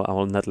 So I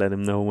will not let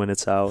him know when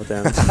it's out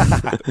and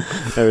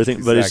everything.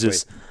 Exactly. But it's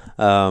just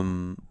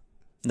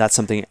that's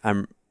something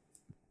I'm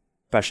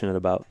passionate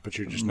about. But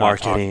you're just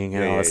marketing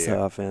and all that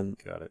stuff. And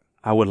got it.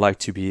 I would like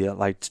to be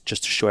like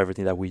just to show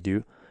everything that we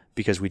do,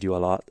 because we do a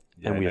lot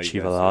and we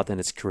achieve a lot, and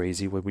it's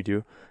crazy what we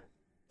do.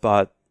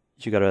 But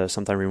you gotta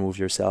sometimes remove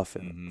yourself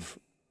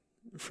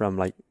from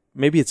like,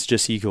 maybe it's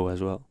just ego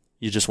as well.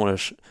 You just want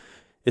to,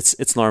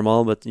 it's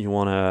normal, but you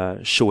want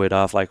to show it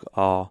off, like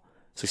how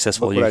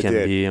successful you can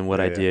be and what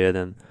I did.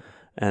 And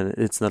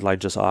it's not like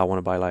just, I want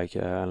to buy like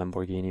a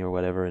Lamborghini or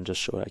whatever and just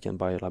show I can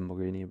buy a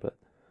Lamborghini. But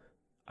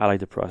I like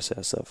the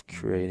process of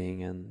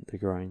creating and the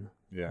grind.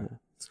 Yeah,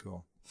 that's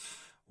cool.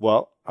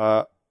 Well,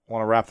 I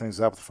want to wrap things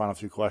up with the final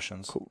few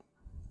questions. Cool.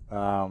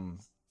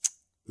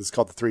 This is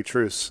called the 3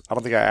 truths. I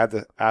don't think I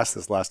asked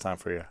this last time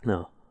for you.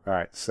 No. All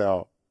right,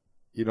 so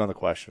you know the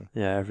question.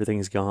 Yeah,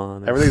 everything's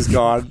gone. Everything's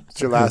gone. It's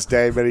your last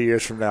day many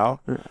years from now.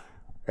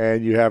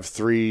 And you have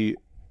 3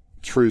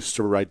 truths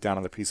to write down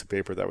on a piece of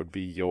paper that would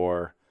be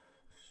your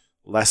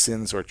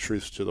lessons or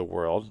truths to the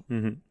world.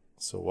 Mm-hmm.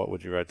 So what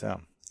would you write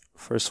down?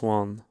 First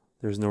one,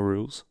 there's no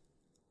rules.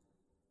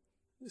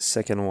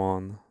 Second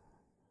one,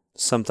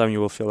 sometimes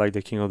you will feel like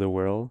the king of the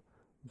world,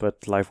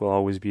 but life will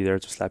always be there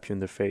to slap you in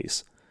the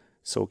face.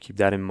 So keep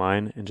that in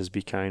mind and just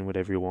be kind with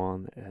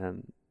everyone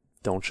and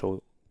don't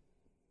show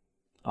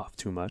off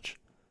too much.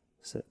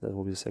 So that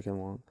will be the second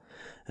one.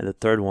 And the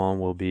third one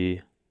will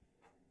be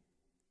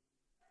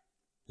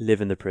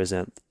live in the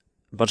present.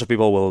 A bunch of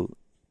people will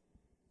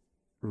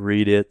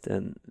read it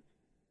and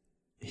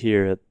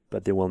hear it,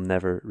 but they will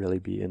never really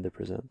be in the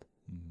present.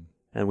 Mm-hmm.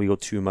 And we go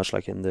too much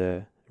like in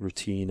the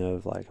routine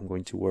of like, I'm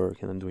going to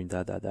work and I'm doing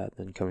that,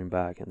 then coming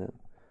back and then.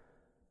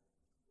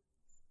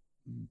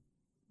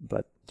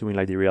 But doing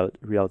like the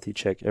reality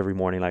check every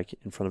morning, like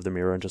in front of the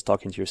mirror and just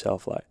talking to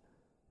yourself like,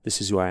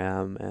 this is who I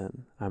am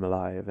and I'm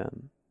alive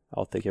and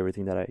I'll take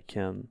everything that I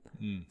can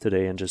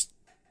today and just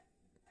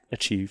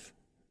achieve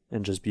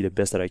and just be the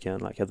best that I can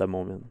like at that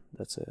moment.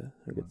 That's a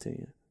good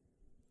thing.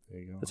 There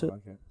you go. That's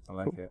I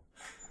like it.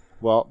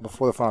 Well,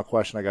 before the final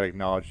question, I got to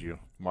acknowledge you,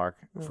 Marc,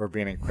 for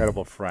being an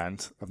incredible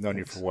friend. I've known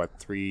you for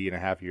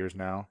 3.5 years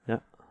now. Yeah.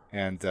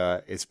 And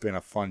it's been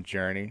a fun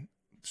journey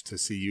to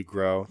see you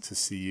grow, to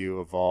see you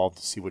evolve,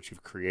 to see what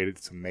you've created.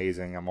 It's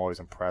amazing. I'm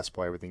always impressed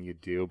by everything you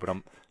do. But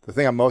the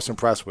thing I'm most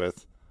impressed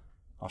with,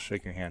 I'll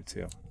shake your hand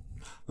too.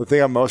 The thing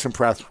I'm most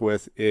impressed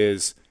with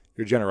is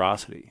your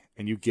generosity,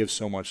 and you give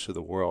so much to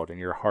the world, and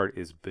your heart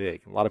is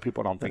big. A lot of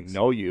people don't think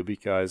know you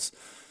because,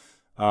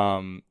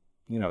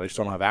 they just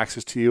don't have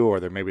access to you,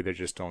 or maybe they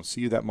just don't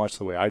see you that much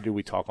the way I do.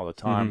 We talk all the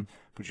time,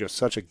 but you have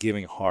such a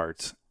giving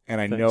heart. And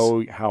I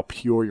know how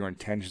pure your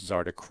intentions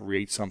are to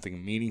create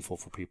something meaningful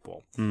for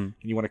people. And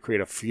you want to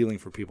create a feeling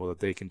for people that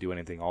they can do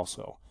anything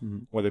also.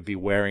 Whether it be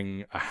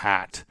wearing a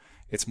hat,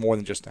 it's more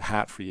than just a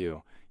hat for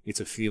you. It's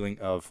a feeling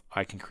of,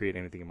 I can create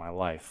anything in my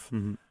life.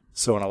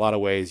 So in a lot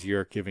of ways,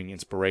 you're giving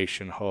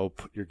inspiration,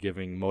 hope, you're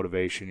giving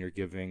motivation, you're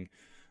giving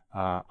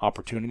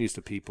opportunities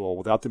to people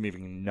without them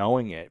even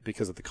knowing it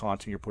because of the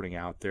content you're putting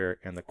out there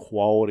and the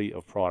quality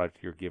of product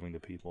you're giving to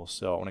people.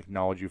 So I want to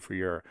acknowledge you for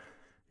your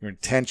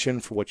intention,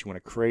 for what you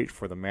want to create,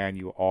 for the man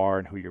you are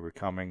and who you're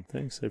becoming.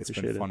 Thanks. I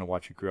appreciate it. It's been fun to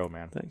watch you grow,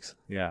 man. Thanks.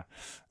 Yeah.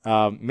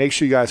 Make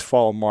sure you guys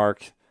follow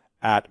Marc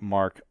at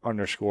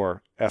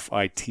Marc_FITTMARC,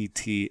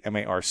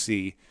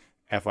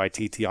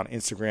 FITT on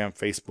Instagram,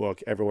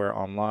 Facebook, everywhere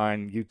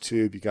online,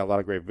 YouTube. You got a lot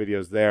of great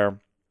videos there.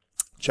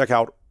 Check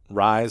out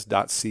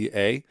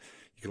rise.ca.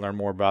 You can learn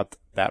more about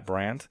that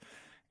brand.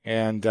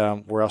 And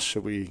where else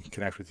should we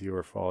connect with you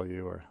or follow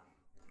you? Or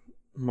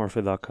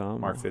Marfitt.com.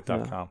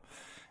 Marfitt.com. Yeah.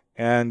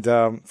 And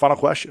final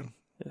question.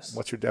 Yes.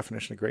 What's your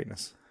definition of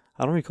greatness?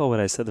 I don't recall what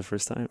I said the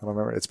first time. I don't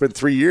remember. It's been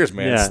 3 years,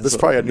 man. Yeah, this is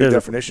probably a new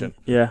definition.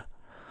 Yeah.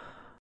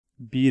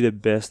 Be the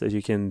best that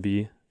you can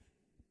be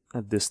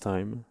at this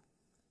time.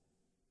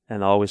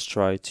 And always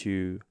try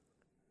to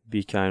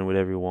be kind with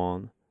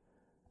everyone.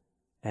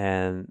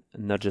 and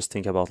not just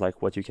think about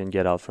like what you can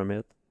get out from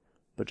it,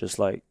 but just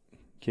like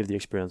give the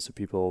experience to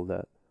people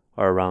that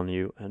are around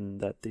you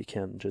and that they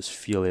can just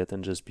feel it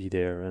and just be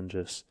there and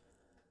just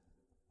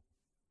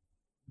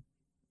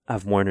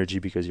have more energy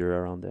because you're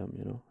around them,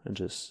 you know, and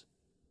just,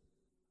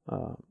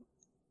 I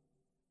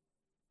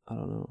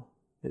don't know,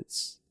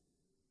 it's,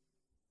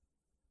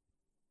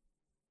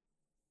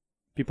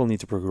 people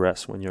need to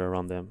progress when you're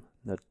around them,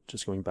 not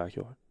just going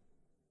backyard.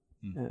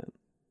 And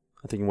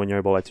I think when you're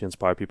able to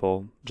inspire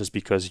people just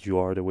because you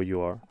are the way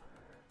you are,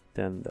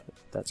 then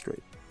that's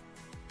great.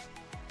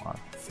 Marc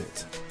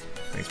Fitt.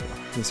 Thanks, Marc.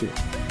 Thanks, you.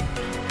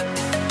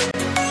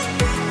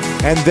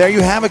 And there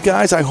you have it,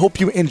 guys. I hope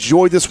you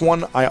enjoyed this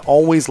one. I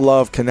always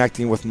love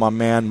connecting with my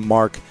man,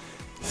 Marc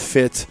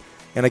Fitt.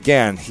 And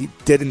again, he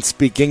didn't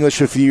speak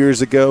English a few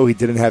years ago. He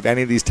didn't have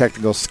any of these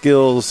technical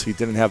skills. He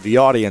didn't have the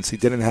audience. He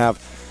didn't have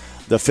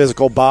the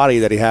physical body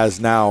that he has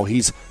now.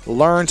 He's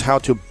learned how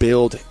to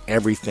build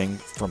everything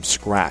from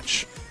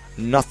scratch.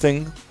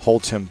 Nothing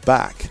holds him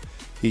back.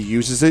 He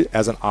uses it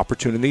as an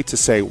opportunity to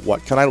say,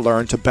 what can I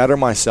learn to better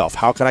myself?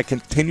 How can I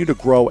continue to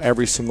grow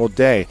every single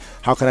day?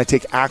 How can I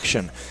take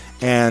action?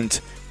 And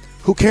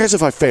who cares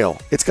if I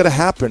fail? It's going to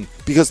happen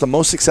because the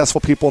most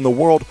successful people in the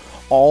world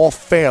all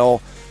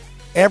fail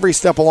every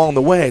step along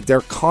the way.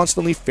 They're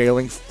constantly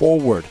failing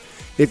forward.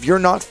 If you're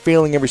not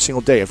failing every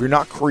single day, if you're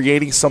not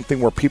creating something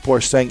where people are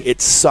saying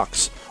it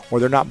sucks, or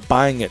they're not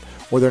buying it,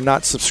 or they're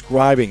not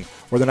subscribing,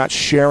 or they're not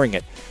sharing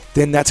it,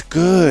 then that's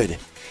good.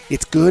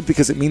 It's good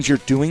because it means you're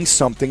doing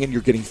something and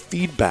you're getting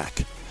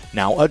feedback.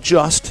 Now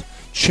adjust,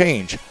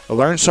 change,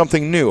 learn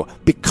something new,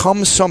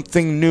 become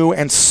something new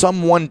and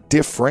someone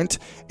different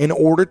in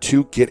order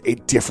to get a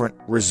different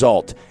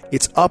result.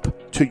 It's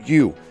up to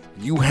you.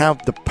 You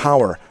have the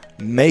power.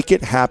 Make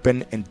it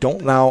happen and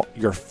don't allow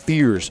your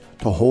fears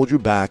to hold you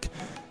back.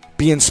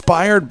 Be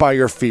inspired by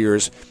your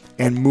fears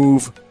and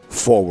move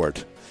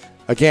forward.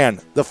 Again,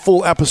 the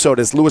full episode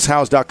is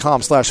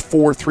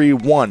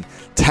lewishowes.com/431.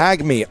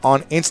 Tag me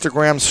on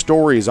Instagram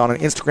stories, on an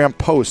Instagram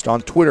post,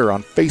 on Twitter,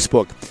 on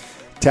Facebook.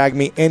 Tag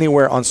me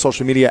anywhere on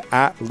social media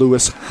at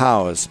Lewis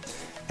Howes.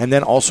 And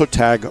then also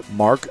tag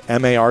Marc,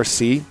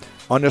 MARC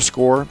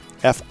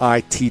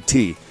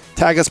 _FITT.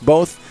 Tag us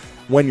both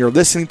when you're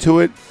listening to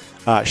it.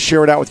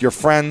 Share it out with your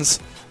friends.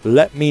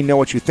 Let me know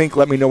what you think.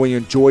 Let me know what you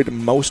enjoyed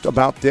most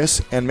about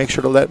this. And make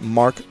sure to let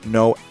Marc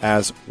know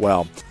as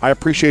well. I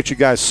appreciate you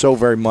guys so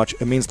very much.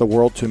 It means the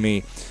world to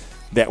me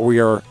that we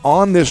are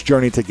on this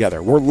journey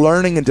together. We're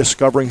learning and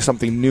discovering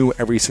something new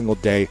every single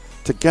day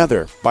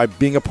together by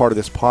being a part of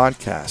this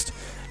podcast.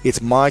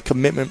 It's my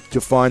commitment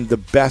to find the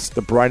best,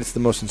 the brightest, the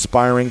most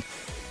inspiring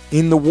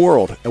in the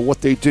world at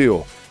what they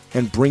do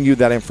and bring you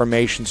that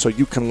information so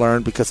you can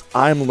learn, because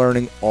I'm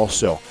learning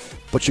also.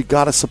 But you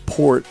got to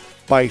support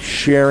by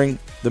sharing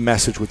the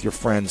message with your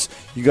friends.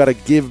 You got to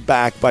give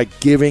back by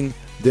giving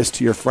this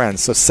to your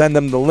friends. So send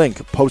them the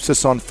link, post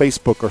this on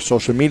Facebook or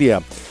social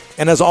media.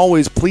 And as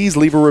always, please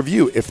leave a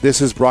review. If this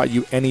has brought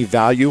you any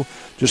value,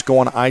 just go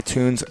on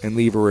iTunes and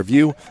leave a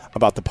review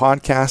about the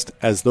podcast,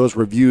 as those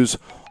reviews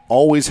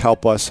always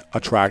help us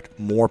attract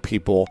more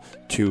people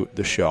to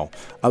the show.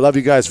 I love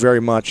you guys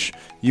very much.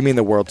 You mean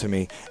the world to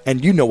me.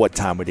 And you know what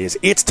time it is.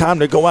 It's time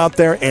to go out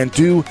there and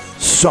do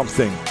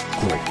something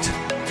great.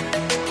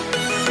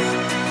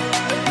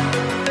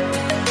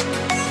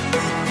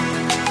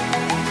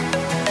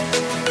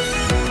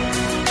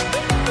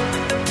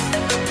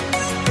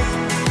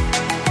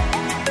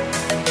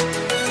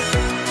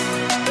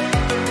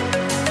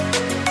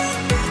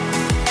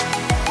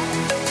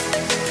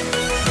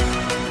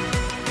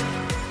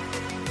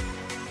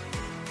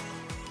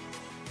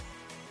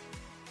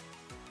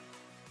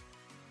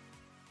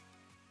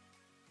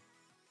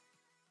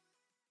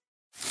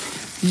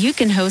 You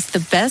can host the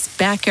best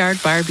backyard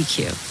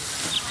barbecue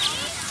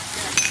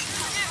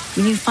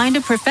when you find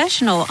a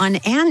professional on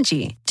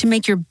Angie to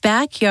make your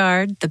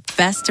backyard the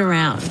best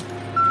around.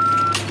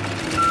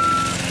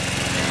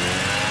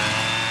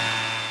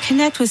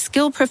 Connect with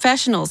skilled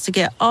professionals to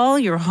get all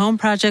your home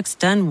projects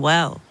done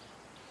well.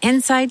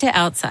 Inside to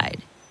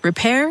outside,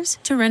 repairs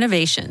to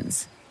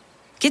renovations.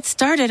 Get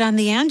started on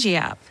the Angie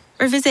app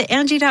or visit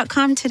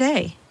Angie.com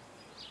today.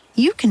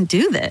 You can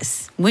do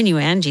this when you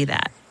Angie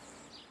that.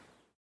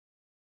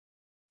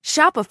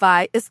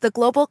 Shopify is the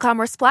global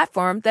commerce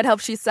platform that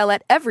helps you sell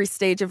at every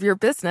stage of your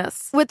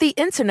business. With the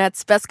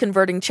internet's best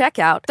converting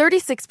checkout,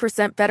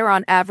 36% better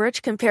on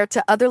average compared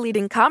to other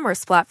leading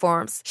commerce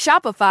platforms,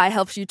 Shopify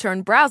helps you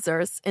turn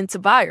browsers into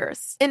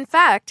buyers. In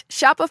fact,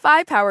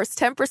 Shopify powers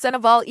 10%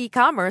 of all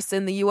e-commerce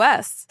in the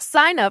U.S.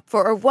 Sign up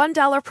for a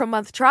 $1 per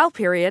month trial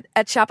period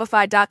at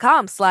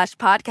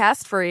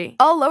shopify.com/podcast-free.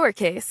 All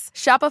lowercase,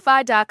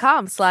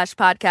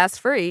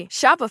 shopify.com/podcast-free,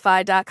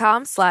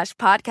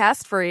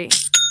 shopify.com/podcast-free.